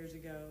 10 years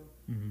ago.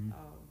 Mm-hmm.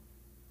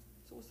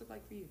 So what's it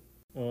like for you?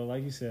 Well,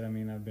 like you said, I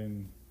mean, I've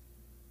been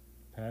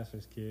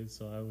pastor's kid,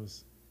 so I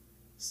was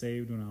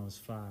saved when I was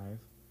 5,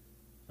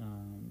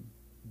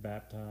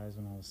 baptized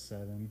when I was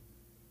 7.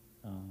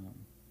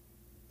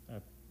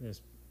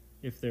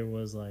 If there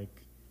was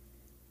like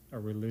a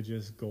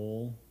religious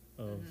goal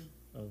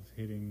of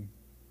hitting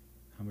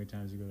how many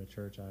times you go to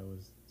church, I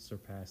was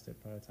surpassed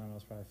it by the time I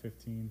was probably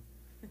 15.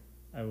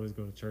 I always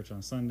go to church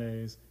on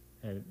Sundays,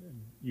 had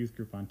youth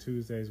group on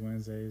Tuesdays,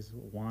 Wednesdays,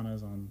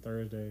 Awanas on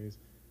Thursdays.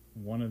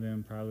 One of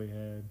them probably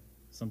had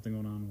something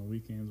going on the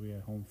weekends. We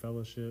had home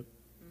fellowship.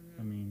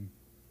 I mean,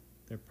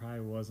 there probably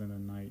wasn't a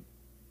night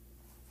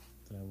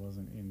that I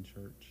wasn't in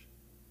church.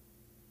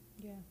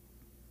 Yeah.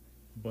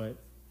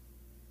 But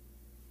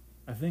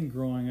I think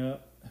growing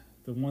up,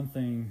 the one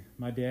thing,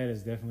 my dad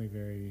is definitely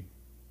very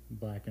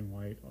black and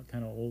white,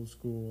 kind of old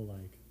school,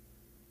 like,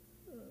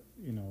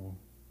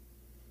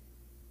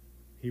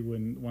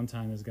 one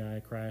time this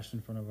guy crashed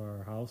in front of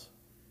our house,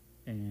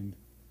 and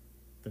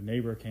the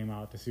neighbor came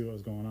out to see what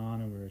was going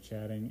on, and we were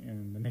chatting,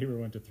 and the neighbor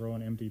went to throw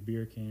an empty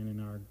beer can in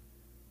our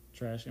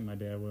trash, and my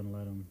dad wouldn't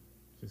let him,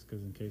 just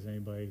because in case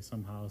anybody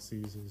somehow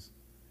sees his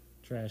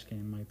trash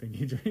can, might think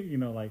he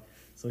drank,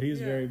 so he was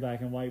very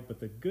black and white. But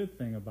the good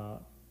thing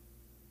about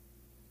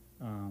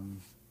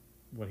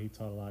what he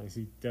taught a lot is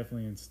he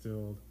definitely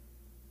instilled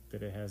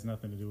that it has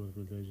nothing to do with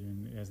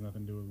religion, it has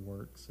nothing to do with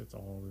works, it's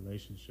all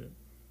relationship.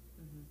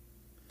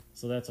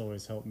 So that's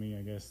always helped me,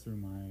 I guess, through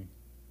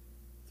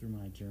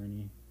my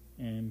journey.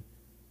 And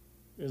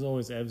there's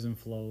always ebbs and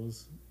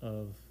flows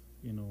of,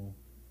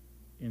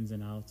 ins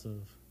and outs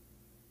of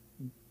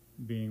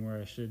being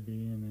where I should be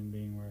and then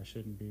being where I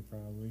shouldn't be,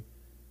 probably.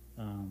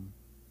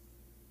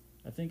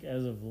 I think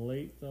as of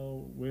late,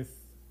 though,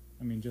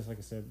 just like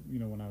I said,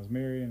 when I was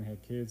married and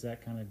had kids,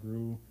 that kind of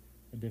grew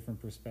a different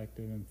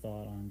perspective and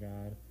thought on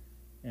God.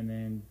 And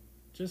then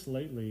just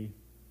lately,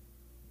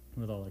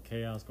 with all the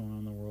chaos going on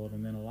in the world,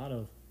 and then a lot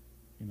of,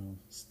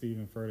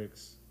 Stephen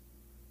Furtick's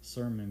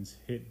sermons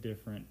hit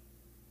different.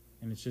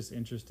 And it's just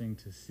interesting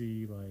to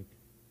see, like,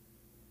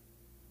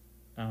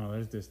 I don't know,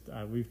 there's just,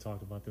 we've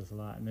talked about this a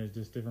lot, and there's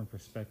just different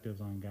perspectives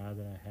on God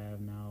that I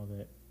have now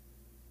that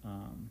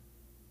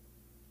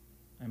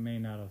I may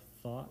not have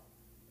thought,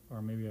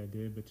 or maybe I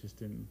did, but just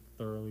didn't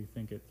thoroughly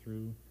think it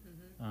through.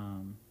 Do you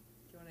want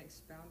to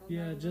expound on that?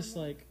 Yeah, just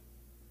like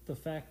the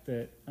fact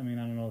that, I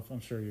don't know if, I'm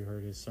sure you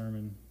heard his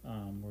sermon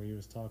where he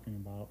was talking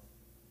about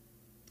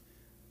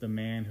the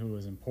man who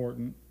was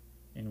important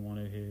and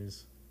wanted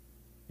his,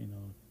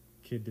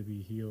 kid to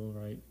be healed,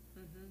 right?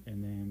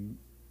 And then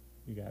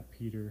you got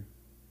Peter,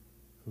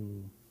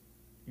 who,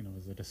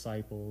 is a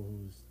disciple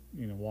who's,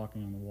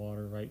 walking on the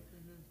water, right?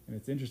 And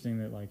it's interesting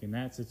that, like, in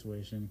that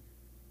situation,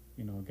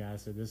 God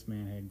said this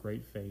man had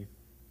great faith,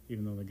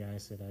 even though the guy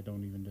said, I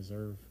don't even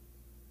deserve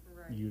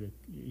you to,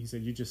 he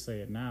said, you just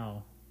say it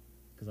now,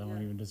 because I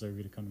don't even deserve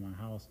you to come to my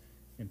house.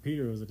 And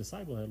Peter, who was a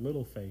disciple, had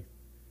little faith,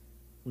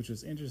 which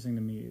was interesting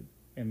to me.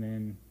 And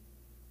then,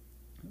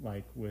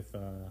 like, with,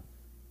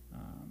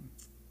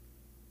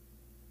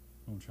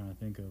 I'm trying to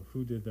think of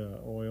who did the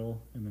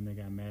oil, and then they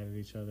got mad at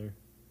each other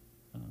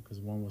because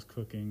one was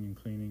cooking and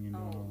cleaning and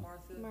doing all.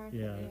 Martha.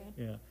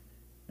 Yeah.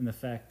 And the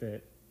fact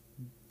that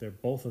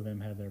both of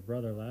them had their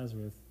brother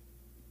Lazarus,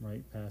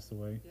 right, passed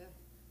away. Yeah.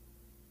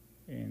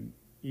 And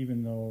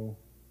even though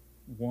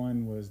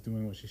one was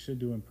doing what she should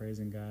do and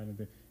praising God,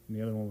 and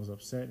the other one was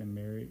upset and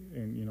married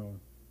and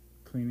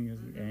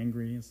cleaning,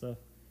 angry and stuff.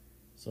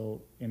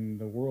 So in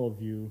the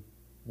worldview,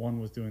 one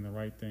was doing the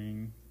right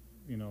thing,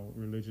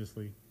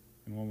 religiously,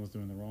 and one was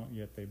doing the wrong,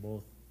 yet they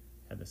both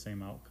had the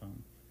same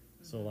outcome.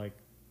 So, like,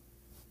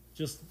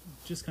 just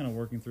kind of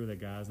working through that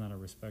God's not a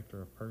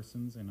respecter of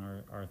persons, and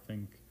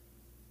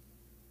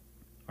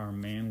our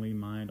manly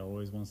mind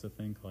always wants to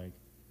think, like,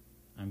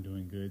 I'm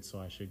doing good, so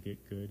I should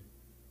get good,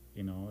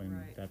 and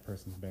that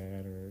person's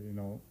bad, or,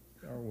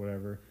 or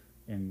whatever,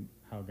 and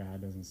how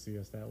God doesn't see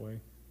us that way,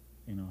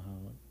 how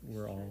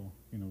we're all,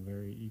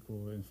 very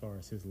equal as far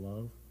as his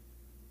love.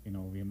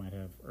 We might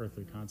have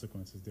earthly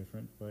consequences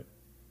different, but,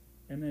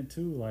 and then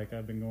too, like,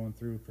 I've been going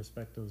through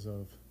perspectives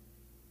of,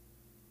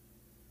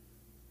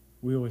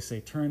 we always say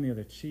turn the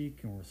other cheek,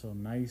 and we're so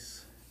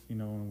nice,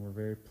 and we're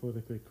very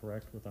politically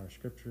correct with our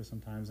scripture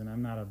sometimes, and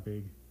I'm not a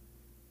big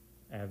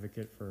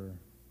advocate for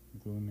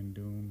gloom and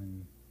doom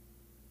and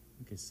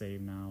get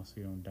saved now so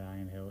you don't die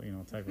in hell,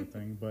 type of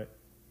thing. But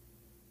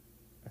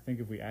I think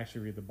if we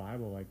actually read the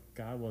Bible, like,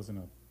 God wasn't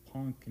a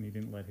punk, and he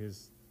didn't let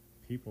his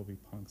people be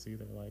punks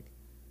either. Like,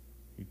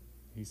 he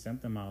he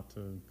sent them out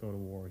to go to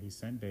war. He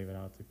sent David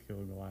out to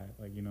kill Goliath.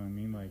 Like, you know what I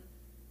mean? Like,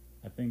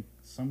 I think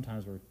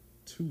sometimes we're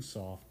too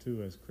soft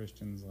too as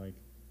Christians, like,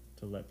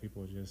 to let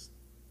people just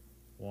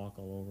walk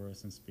all over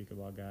us and speak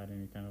about God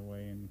any kind of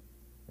way. And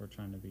we're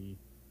trying to be,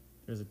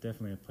 there's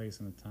definitely a place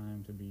and a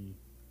time to be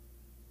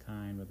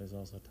kind, but there's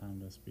also a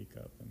time to speak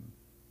up. And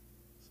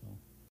so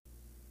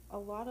a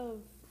lot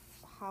of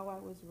how I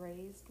was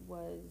raised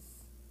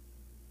was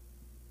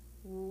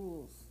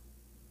rules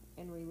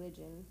and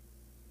religion.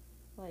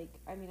 Like,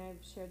 I mean,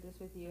 I've shared this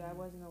with you. I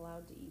wasn't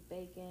allowed to eat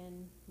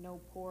bacon,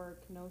 no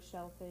pork, no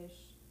shellfish.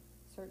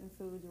 Certain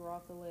foods were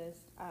off the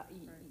list.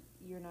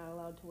 You're not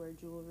allowed to wear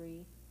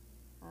jewelry.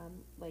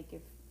 Like,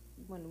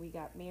 when we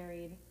got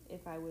married,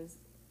 if I was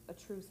a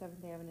true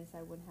Seventh-day Adventist,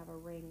 I wouldn't have a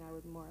ring. I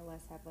would more or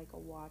less have like a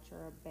watch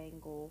or a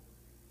bangle.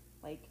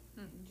 Like,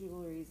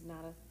 jewelry's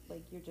not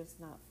like, you're just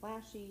not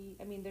flashy.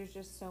 I mean, there's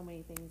just so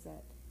many things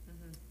that.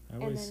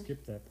 I always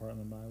skip that part in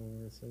the Bible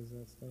where it says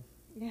that stuff.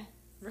 Yeah.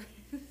 Right.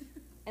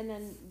 And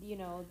then, you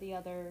know, the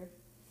other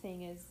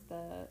thing is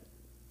the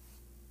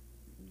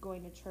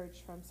going to church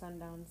from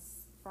sundown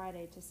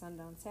Friday to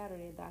sundown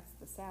Saturday. That's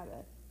the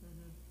Sabbath.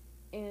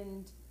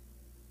 And,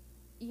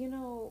 you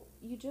know,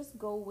 you just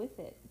go with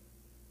it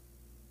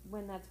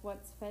when that's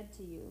what's fed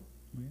to you.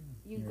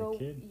 Yeah,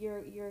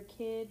 you're a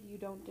kid. You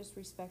don't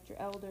disrespect your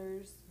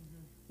elders.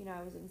 You know,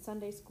 I was in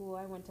Sunday school.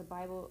 I went to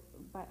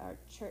our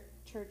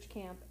church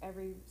camp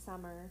every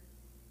summer,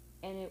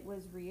 and it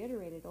was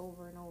reiterated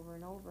over and over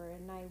and over.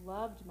 And I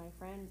loved my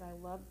friends. I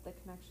loved the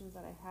connections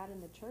that I had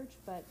in the church.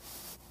 But,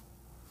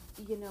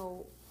 you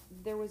know,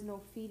 there was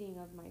no feeding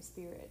of my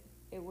spirit.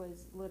 It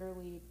was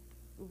literally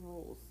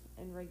rules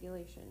and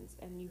regulations,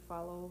 and you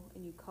follow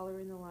and you color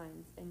in the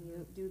lines and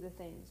you do the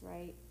things,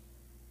 right?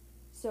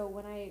 So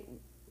when I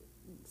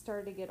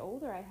started to get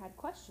older, I had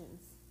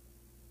questions.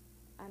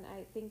 And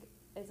I think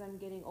as I'm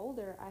getting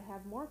older, I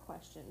have more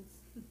questions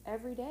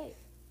every day.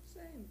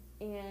 Same.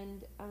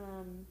 And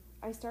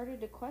I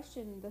started to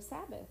question the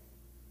Sabbath.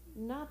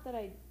 Not that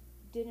I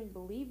didn't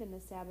believe in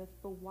the Sabbath,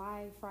 but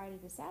why Friday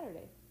to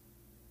Saturday?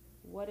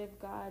 What if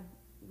God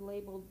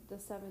labeled the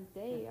seventh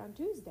day on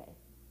Tuesday?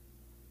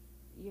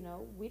 You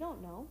know, we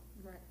don't know.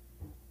 Right.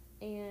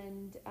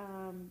 And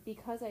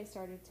because I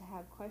started to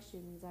have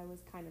questions, I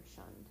was kind of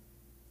shunned.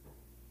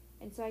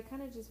 And so I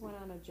kind of just went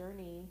on a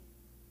journey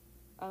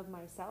of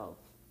myself.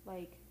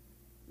 Like,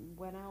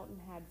 went out and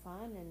had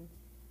fun and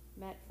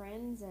met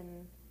friends,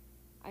 and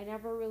I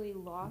never really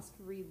lost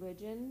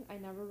religion. I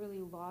never really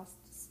lost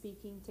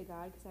speaking to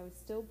God, because I would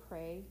still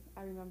pray.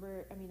 I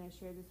remember, I mean, I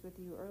shared this with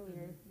you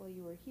earlier while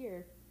you were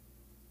here.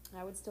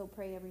 I would still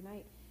pray every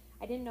night.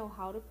 I didn't know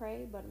how to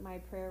pray, but my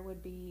prayer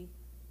would be,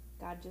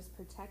 God, just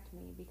protect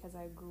me, because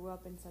I grew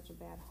up in such a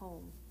bad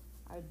home.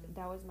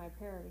 That was my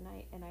prayer every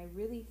night. And I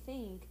really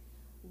think,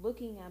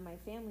 looking at my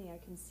family,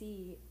 I can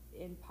see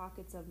in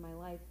pockets of my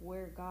life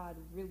where God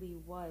really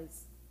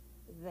was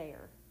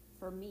there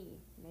for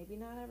me. Maybe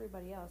not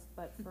everybody else,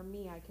 but for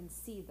me, I can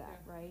see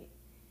that, right?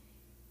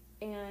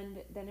 And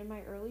then in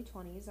my early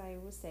 20s, I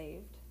was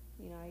saved.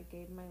 You know, I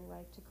gave my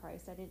life to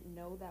Christ. I didn't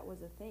know that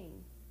was a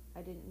thing.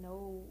 I didn't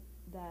know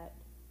that,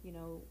 you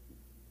know,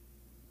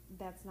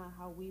 that's not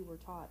how we were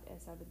taught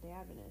as Seventh-day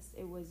Adventists.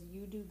 It was,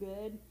 you do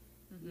good,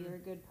 you're a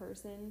good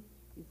person,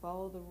 you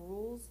follow the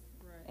rules,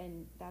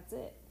 and that's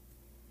it.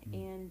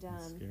 And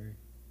that's scary.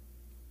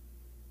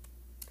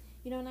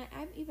 you know, and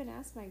I've even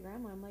asked my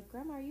grandma, I'm like,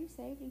 Grandma, are you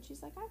saved? And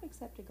she's like, I've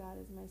accepted God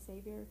as my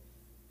Savior.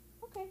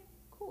 Okay,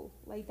 cool.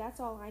 Like, that's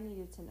all I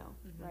needed to know,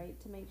 right?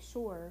 To make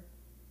sure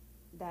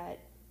that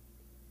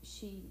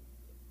she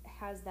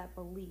has that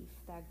belief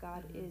that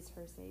God is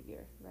her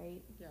Savior,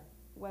 right? Yeah.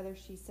 Whether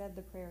she said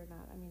the prayer or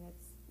not, I mean,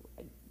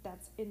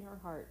 that's in her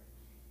heart,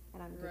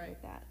 and I'm good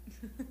with that.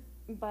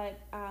 But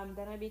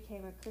then I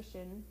became a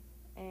Christian,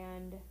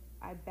 and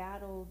I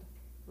battled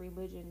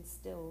religion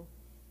still,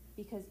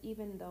 because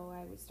even though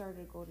I started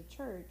to go to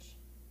church,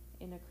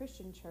 in a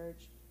Christian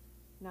church,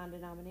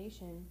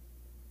 non-denomination,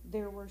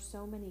 there were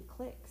so many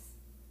cliques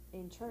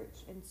in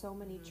church and so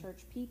many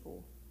church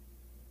people,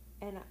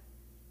 and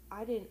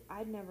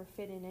I'd never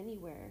fit in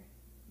anywhere,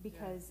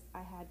 because I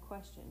had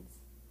questions,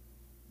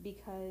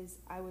 because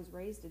I was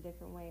raised a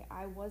different way.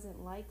 I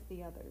wasn't like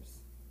the others.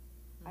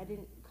 I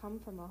didn't come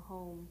from a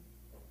home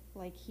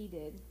like he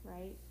did,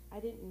 right? I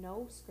didn't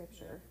know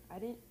scripture.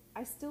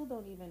 I still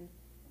don't even.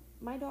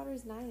 My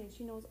daughter's 9 and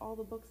she knows all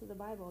the books of the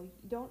Bible.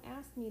 Don't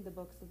ask me the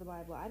books of the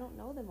Bible. I don't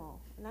know them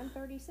all, and I'm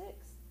 36.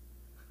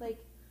 Like,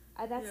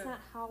 that's not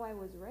how I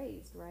was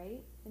raised,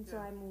 right? And so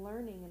I'm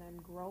learning and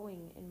I'm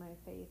growing in my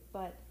faith.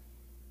 But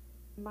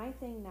my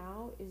thing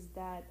now is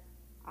that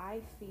I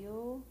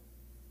feel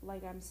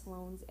like I'm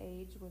Sloane's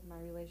age with my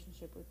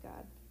relationship with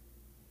God.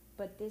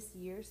 But this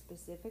year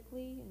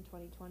specifically, in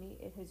 2020,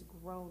 it has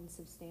grown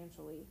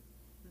substantially,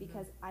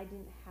 because I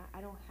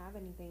don't have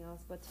anything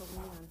else but to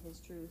lean on his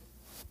truth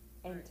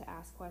and to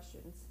ask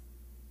questions,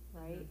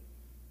 right?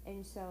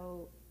 And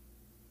so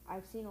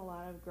I've seen a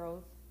lot of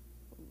growth.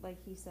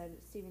 Like he said,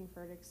 Stephen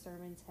Furtick's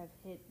sermons have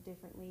hit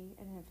differently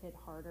and have hit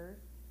harder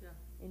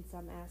in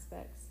some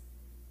aspects.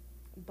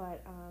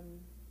 But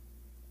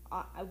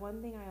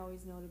one thing I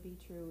always know to be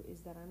true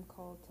is that I'm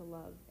called to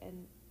love,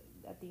 and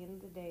at the end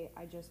of the day,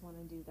 I just want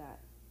to do that.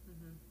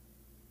 Mm-hmm.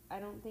 I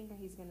don't think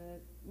he's gonna,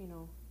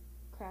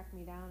 crack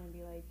me down and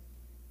be like,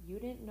 you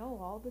didn't know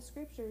all the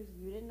scriptures,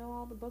 you didn't know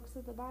all the books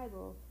of the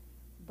Bible,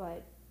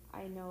 but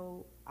I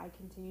know I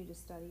continue to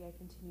study, I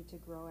continue to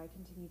grow, I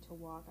continue to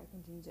walk, I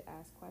continue to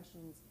ask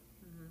questions,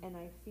 and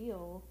I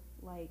feel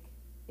like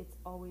it's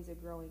always a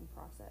growing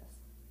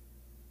process.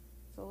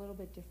 So a little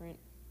bit different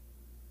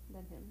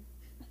than him.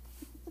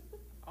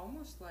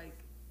 Almost like,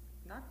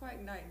 not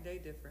quite night and day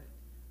different,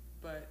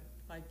 but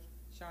like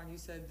Sean, you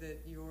said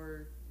that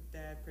your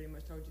dad pretty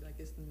much told you like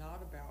it's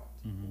not about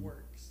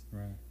works.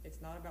 Right.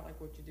 It's not about like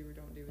what you do or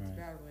don't do. It's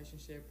about a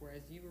relationship.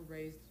 Whereas you were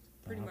raised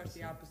pretty much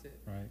the opposite.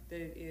 Right.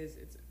 That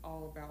it's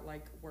all about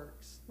like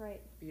works.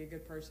 Right. Be a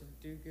good person.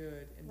 Do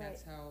good, and Right.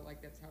 that's how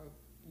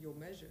you'll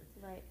measure.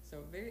 Right.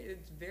 So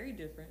it's very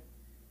different,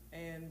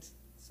 and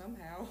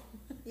somehow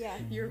Yeah.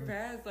 your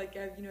paths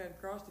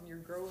have crossed and you're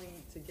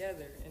growing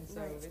together, and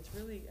so Right. it's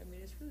really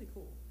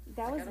cool.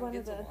 That like, was I don't one get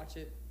of the. to watch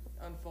it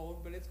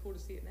unfold, but it's cool to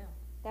see it now.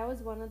 That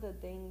was one of the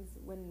things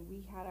when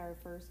we had our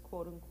first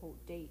quote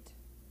unquote date.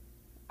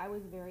 I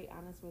was very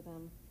honest with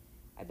him.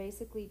 I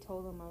basically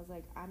told him, I was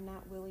like, I'm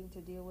not willing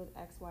to deal with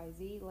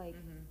XYZ. Like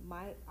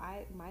my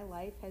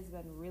life has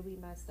been really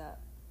messed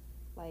up.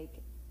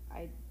 Like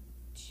I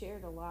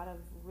shared a lot of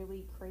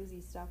really crazy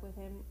stuff with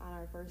him on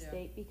our first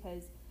date,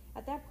 because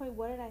at that point,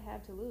 what did I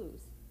have to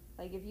lose?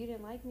 Like, if you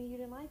didn't like me, you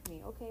didn't like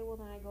me. Okay, well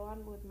then I go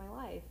on with my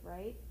life,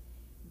 right?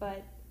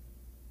 But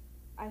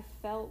I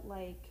felt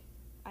like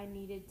I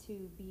needed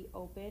to be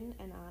open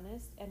and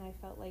honest, and I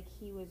felt like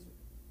he was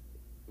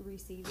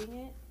receiving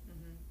it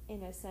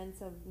in a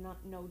sense of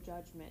no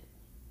judgment.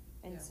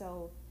 And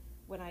so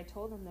when I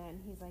told him that,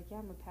 and he's like, yeah,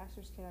 I'm a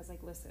pastor's kid, I was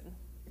like, listen,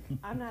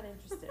 I'm not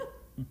interested.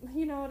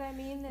 You know what I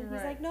mean? And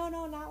he's like, no,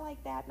 not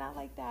like that.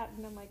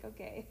 And I'm like,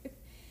 okay.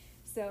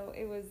 So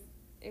it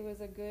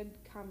was a good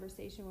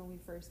conversation when we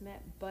first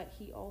met, but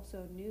he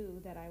also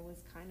knew that I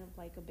was kind of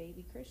like a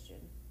baby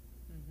Christian.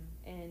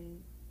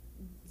 And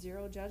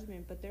zero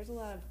judgment, but there's a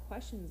lot of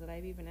questions that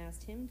I've even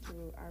asked him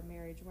through our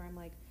marriage where I'm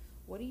like,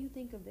 what do you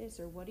think of this,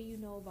 or what do you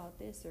know about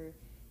this, or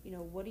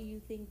what do you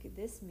think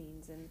this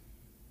means? And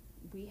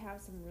we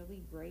have some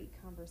really great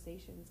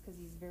conversations because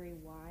he's very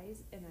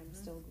wise, and I'm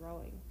still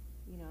growing,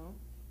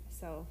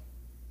 so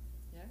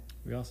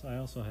I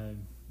also had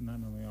not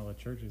only all the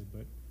churches,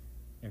 but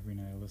every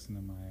night I listen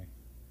to my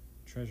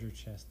treasure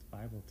chest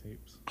Bible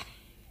tapes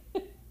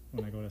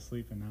when I go to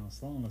sleep, and now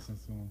Sloan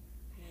listens to them.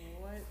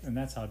 What? And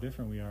that's how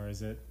different we are,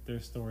 is that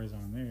there's stories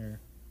on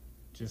there,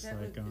 just is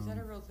that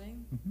a real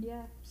thing?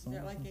 Yeah. Is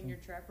that like in your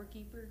Trapper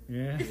Keeper?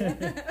 Yeah.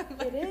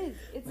 It is.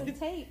 It's a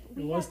tape.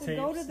 We have to tapes,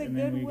 go to the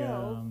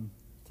Goodwill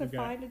to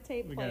find a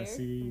tape we player. got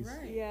CDs,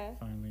 right. Yeah.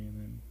 finally, and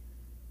then,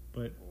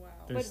 but Wow.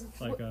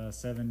 there's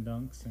Seven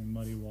Dunks and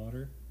Muddy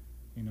Water,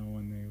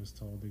 when they was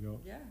told to go.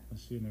 Yeah.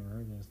 She had never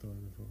heard that story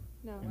before.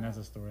 No. And that's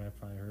a story I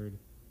probably heard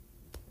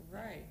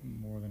Right.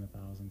 more than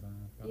 1,000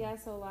 times. Probably. Yeah,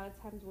 so a lot of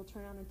times we'll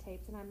turn on the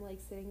tapes and I'm like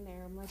sitting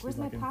there, I'm like, She's where's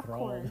like my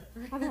popcorn?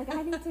 enthralled. I'm like,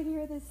 I need to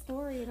hear this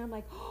story, and I'm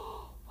like,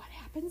 oh, what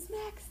happens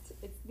next?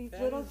 It's these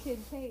little kid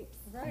tapes.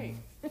 Right.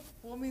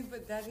 Well, I mean,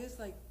 but that is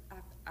like,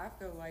 I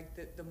feel like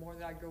that the more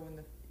that I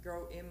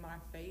grow in my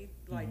faith,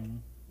 like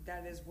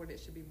that is what it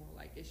should be more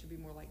like. It should be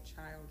more like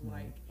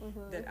childlike.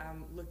 That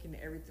I'm looking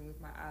at everything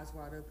with my eyes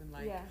wide open,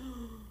 like,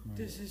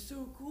 this is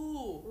so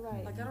cool.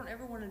 Right. Like I don't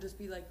ever want to just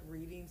be like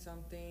reading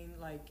something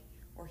like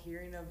or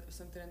hearing of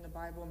something in the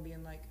Bible and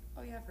being like,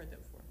 oh yeah, I've heard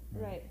that before.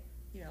 Right.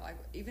 Like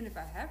even if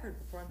I have heard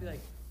it before, I'd be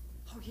like,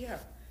 oh yeah,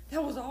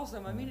 that was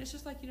awesome. I mean, it's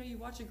just like, you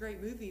watch a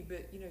great movie,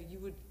 but you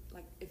would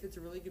like, if it's a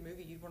really good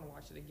movie, you'd want to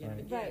watch it again and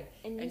again. Right.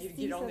 And you'd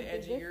get on the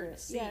edge of your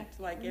seat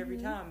like every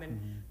time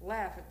and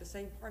laugh at the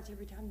same parts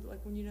every time,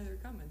 like when they're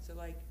coming. So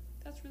like,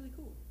 that's really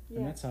cool. Yeah.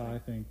 And that's how I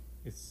think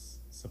it's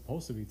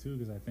supposed to be too,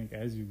 because I think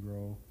as you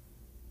grow,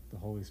 the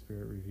Holy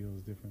Spirit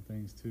reveals different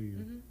things to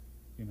you,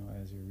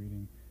 as you're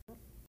reading.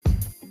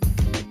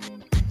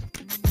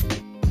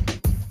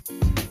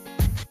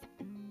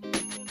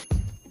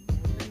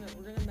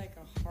 We're gonna make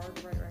a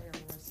hard right here. We're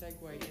gonna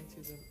segue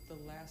into the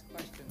last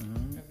question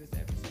of this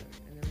episode,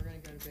 and then we're gonna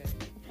go to bed.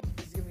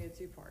 This is gonna be a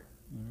two-part.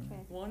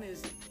 Okay. One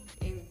is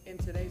in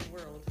today's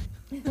world,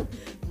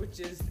 which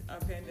is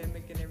a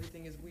pandemic and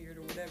everything is weird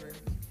or whatever.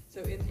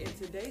 So in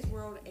today's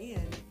world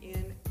and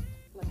in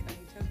like a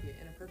utopia,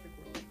 in a perfect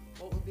world,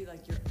 what would be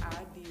like your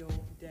ideal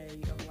day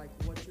of like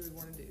what you would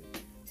want to do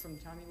from the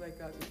time you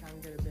wake up to the time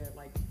you go to bed?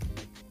 Like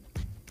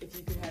if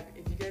you could have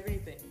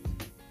anything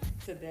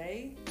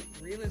today,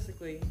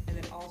 realistically, and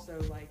then also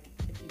like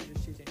if you could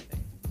just choose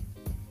anything.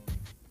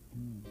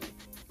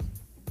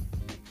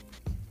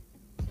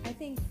 I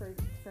think for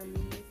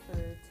me,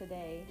 for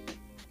today,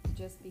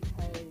 just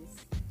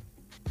because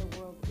the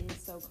world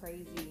is so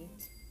crazy,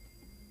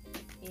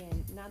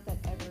 and not that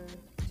ever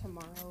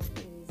tomorrow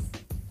is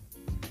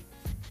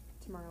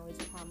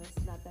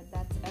promised, not that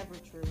that's ever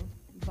true,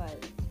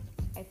 but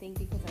I think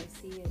because I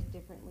see it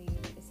differently,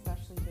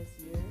 especially this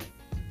year,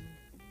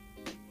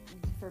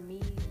 for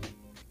me,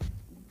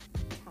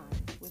 time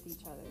with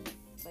each other.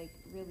 Like,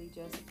 really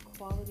just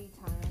quality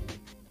time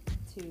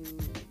to,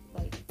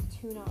 like,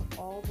 tune out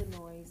all the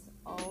noise,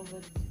 all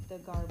the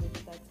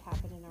garbage that's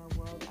happened in our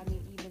world. I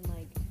mean, even,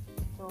 like,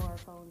 throw our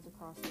phones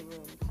across the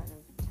room kind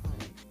of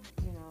time,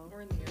 you know?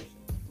 Or in the ocean.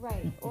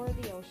 Right, or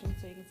the ocean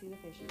so you can see the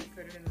fishes.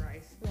 Put it in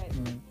rice. Right.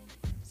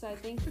 So I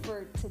think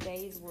for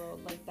today's world,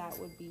 like, that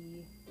would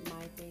be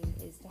my thing,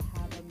 is to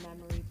have a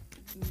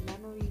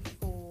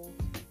memory-full,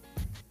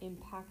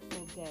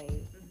 impactful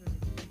day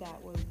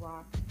that would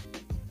rock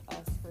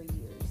us for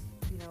years.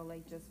 You know,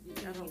 like, just you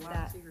add a lot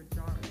that. to your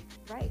jar.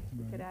 Right.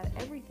 We could add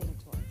everything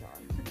to our jar.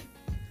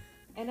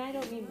 And I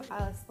don't mean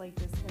us, like,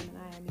 just him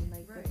and I mean,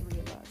 like, the three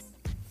of us.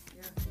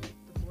 Yeah,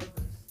 the four of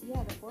us.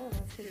 Yeah, the four of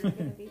us, because we're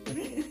going to be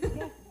 50.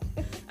 Yeah.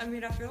 I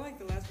mean, I feel like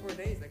the last 4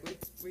 days, like, we've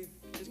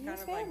just kind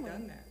of, like,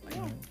 done that. Like,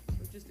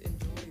 we've just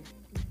enjoyed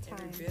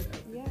every bit of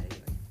the day. Like,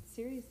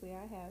 seriously,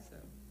 I have. So,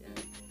 yeah.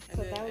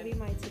 So that would be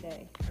my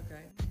today.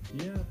 Okay.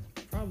 Yeah,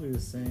 probably the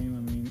same.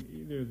 I mean,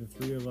 either the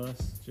three of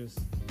us just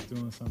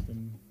doing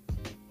something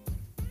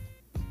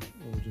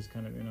where we're just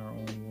kind of in our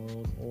own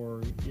world,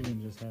 or even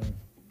just having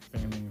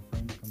family and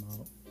friends come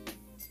out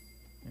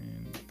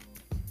and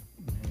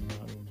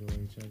hang out and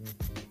enjoy each other.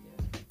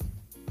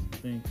 Yeah. I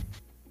think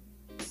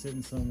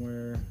sitting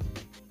somewhere,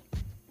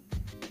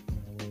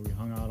 where we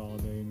hung out all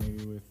day,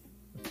 maybe with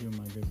a few of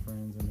my good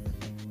friends and their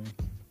family,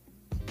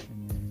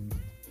 and then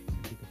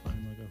we could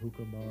find like a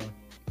hookah bar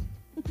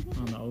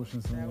on the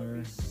ocean somewhere. That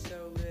would be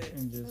so lit.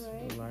 And just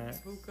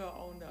relax. Hookah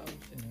on the ocean.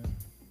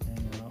 Yeah,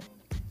 hang out.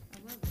 I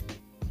love it.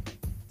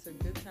 It's a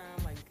good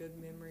time, like good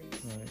memories.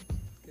 Right.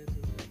 Good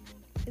hookah.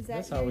 Is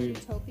that your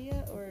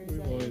utopia, or is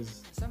that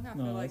always, I somehow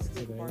feel like the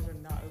hookah bars are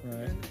not open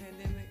during the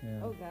pandemic.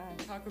 Yeah. Oh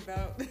gosh. Talk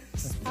about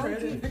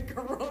spreading the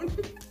corona.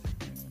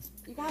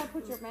 You gotta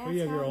put your mask on.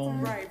 You have your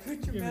own, right,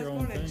 put your mask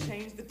on and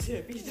change the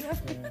tip. Yeah.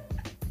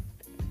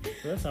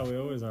 So that's how we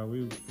always are.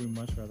 We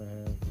much rather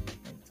have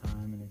like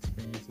time and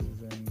experiences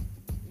than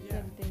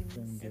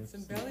things. And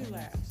some belly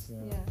laughs.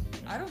 Yeah.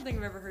 I don't think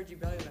I've ever heard you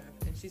belly laugh.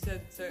 And she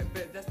said so,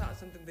 but that's not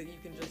something that you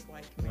can just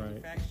like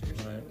manufacture.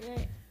 So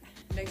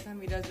next time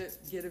he does it,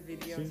 get a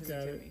video and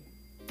send it to me.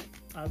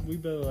 We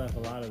belly laugh a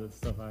lot of the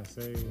stuff I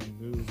say and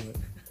do, but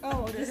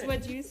oh, just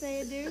what you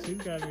say and do? She's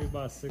got me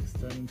about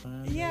 6-7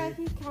 times. Yeah,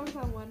 maybe. He counts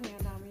on one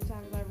hand how many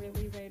times I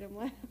really made him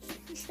laugh.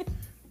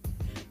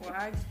 Well,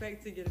 I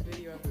expect to get a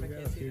video of him. I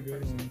can't see the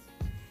person. Ones.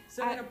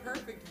 So in a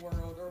perfect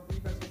world, or were you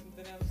about to say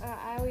something else?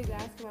 I always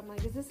ask him, I'm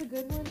like, is this a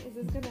good one? Is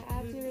this going to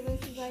add to your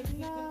list? He's like,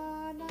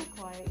 nah, not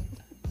quite.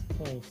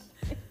 Close.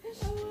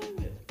 I love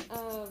it.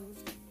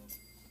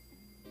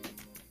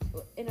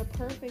 In a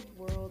perfect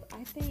world,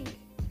 I think,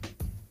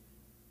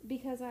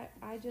 because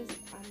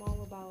I'm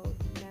all about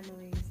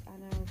memories,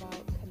 and I'm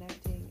about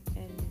connecting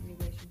and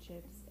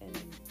relationships and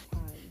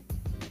time.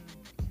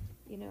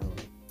 You know,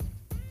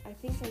 I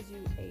think as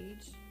you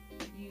age,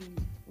 you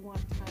want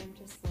time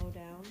to slow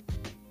down,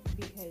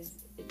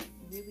 because it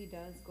really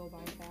does go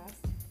by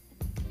fast.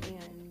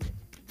 And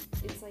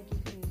it's like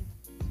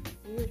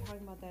we were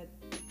talking about that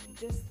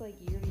just like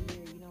year to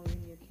year, you know,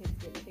 when your kids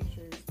get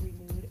pictures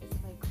renewed,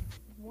 it's like,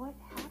 what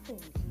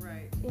happened?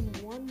 Right. In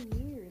 1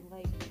 year,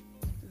 like,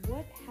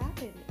 what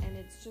happened? And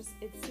it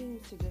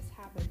seems to just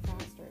happen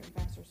faster and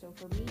faster. So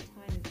for me,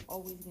 time is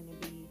always going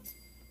to be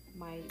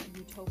my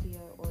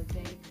utopia or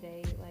day to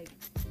day. Like,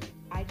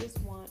 I just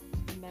want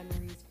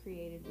memories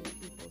created with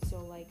people. So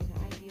like an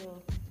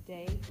ideal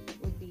day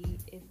would be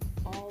if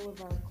all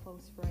of our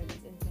close friends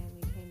and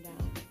family came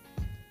down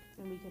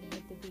and we could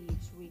hit the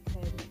beach, we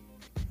could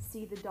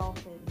see the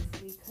dolphins,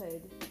 we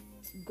could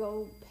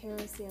go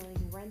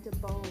parasailing, rent a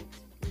boat,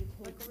 we could...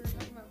 Like what we were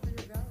talking about for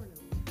your vow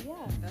renewal.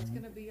 Yeah. That's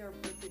going to be our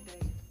perfect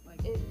day.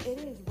 Like it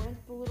is. Rent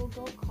the little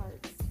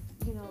go-karts,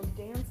 you know,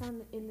 dance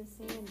in the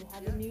sand,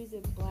 have the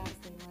music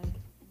blasting, like,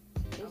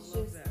 it's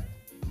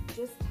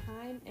just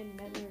time and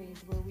memories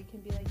where we can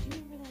be like, do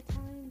you remember that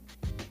time?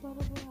 Blah,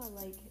 blah, blah.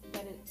 Like,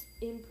 that it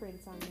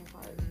imprints on your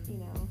heart, you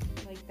know?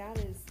 Like,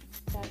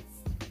 that's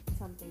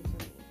something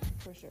for me,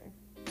 for sure.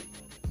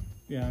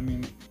 Yeah, I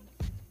mean,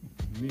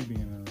 me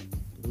being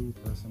a blue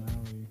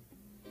personality.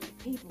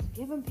 People,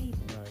 give them people.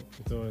 Right.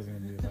 It's always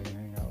going to be if I can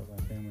hang out with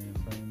my family and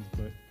friends,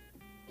 but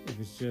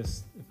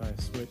if I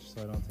switch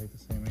so I don't take the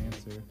same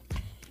answer.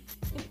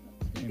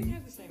 You can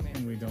have the same answer.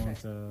 And we don't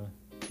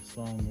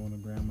song going to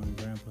grandma and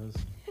grandpa's,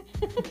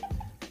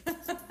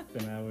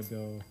 then I would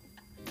go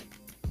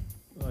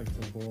like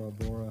to Bora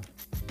Bora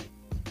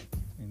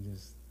and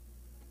just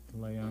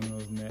lay on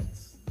those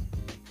nets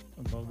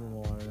above the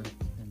water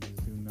and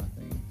just do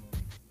nothing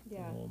the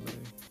whole day.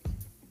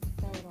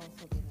 That would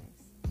also be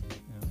nice.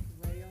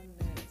 Yeah. Lay on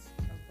nets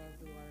above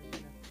the water.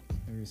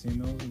 Nothing. Have you seen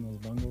those in those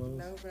bungalows?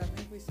 No, but I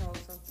think we saw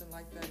something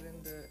like that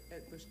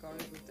at Busch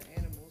Gardens with the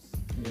animals.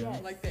 Yeah.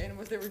 Yes. Like the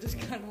animals, they were just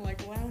kind of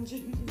like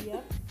lounging.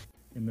 Yep.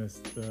 And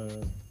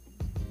the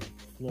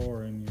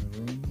floor in your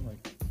room,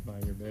 like by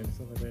your bed and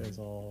stuff like that, is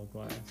all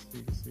glass. So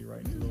you can see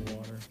right into the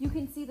water. You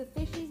can see the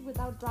fishies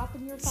without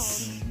dropping your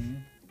phone. Mm-hmm.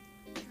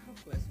 Oh,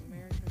 God bless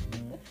America.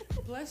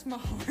 Bless my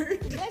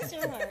heart. Bless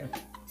your heart.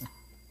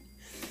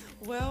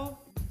 Well,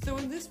 so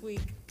in this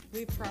week,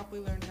 we've probably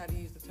learned how to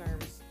use the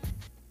terms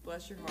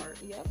bless your heart.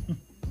 Yep.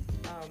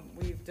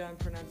 We've done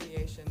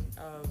pronunciation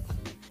of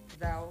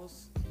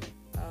vowels,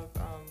 of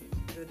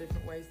the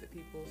different ways that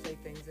people say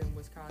things in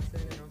Wisconsin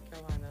and North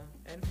Carolina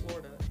and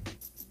Florida.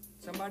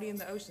 Somebody in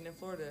the ocean in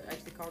Florida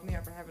actually called me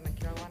out for having a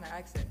Carolina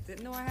accent.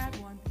 Didn't know I had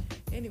one.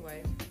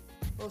 Anyway,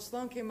 well,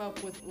 Sloan came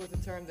up with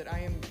a term that I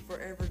am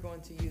forever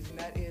going to use, and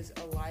that is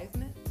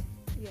alivenment.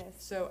 Yes.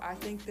 So I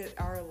think that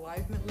our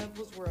alivenment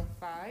levels were a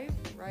 5,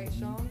 right,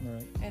 Sean?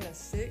 Right. And a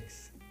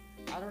 6.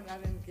 I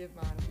didn't give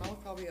mine. Mine was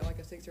probably at like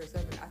a 6 or a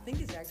 7. I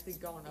think it's actually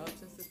gone up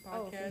since this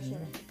podcast.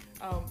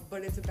 Oh, for sure.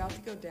 But it's about to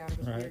go down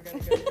because Right. we're going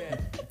to go to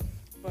bed.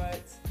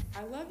 But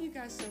I love you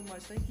guys so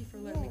much. Thank you for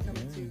letting me come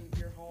into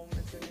your home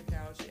and sit on your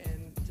couch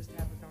and just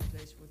have a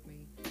conversation with me.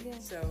 Yeah.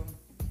 So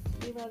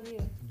we love you.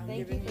 I'm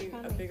Thank giving you you for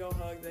a coming. big old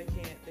hug. They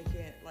can't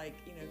like,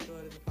 feel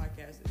it in the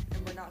podcast.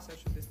 And we're not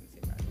social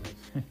distancing, by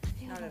the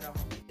way. Not at all.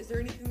 Is there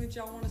anything that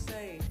y'all want to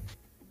say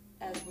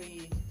as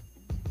we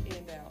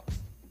end out?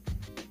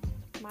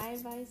 My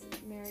advice,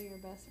 marry your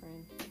best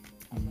friend.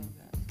 I love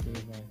that. Good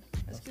advice.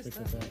 That's I'll good stick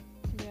stuff.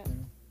 with that. Yeah.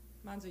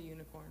 Mine's a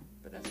unicorn,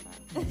 but that's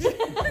fine.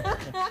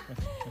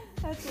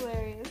 That's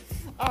hilarious.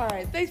 All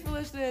right. Thanks for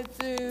listening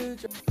to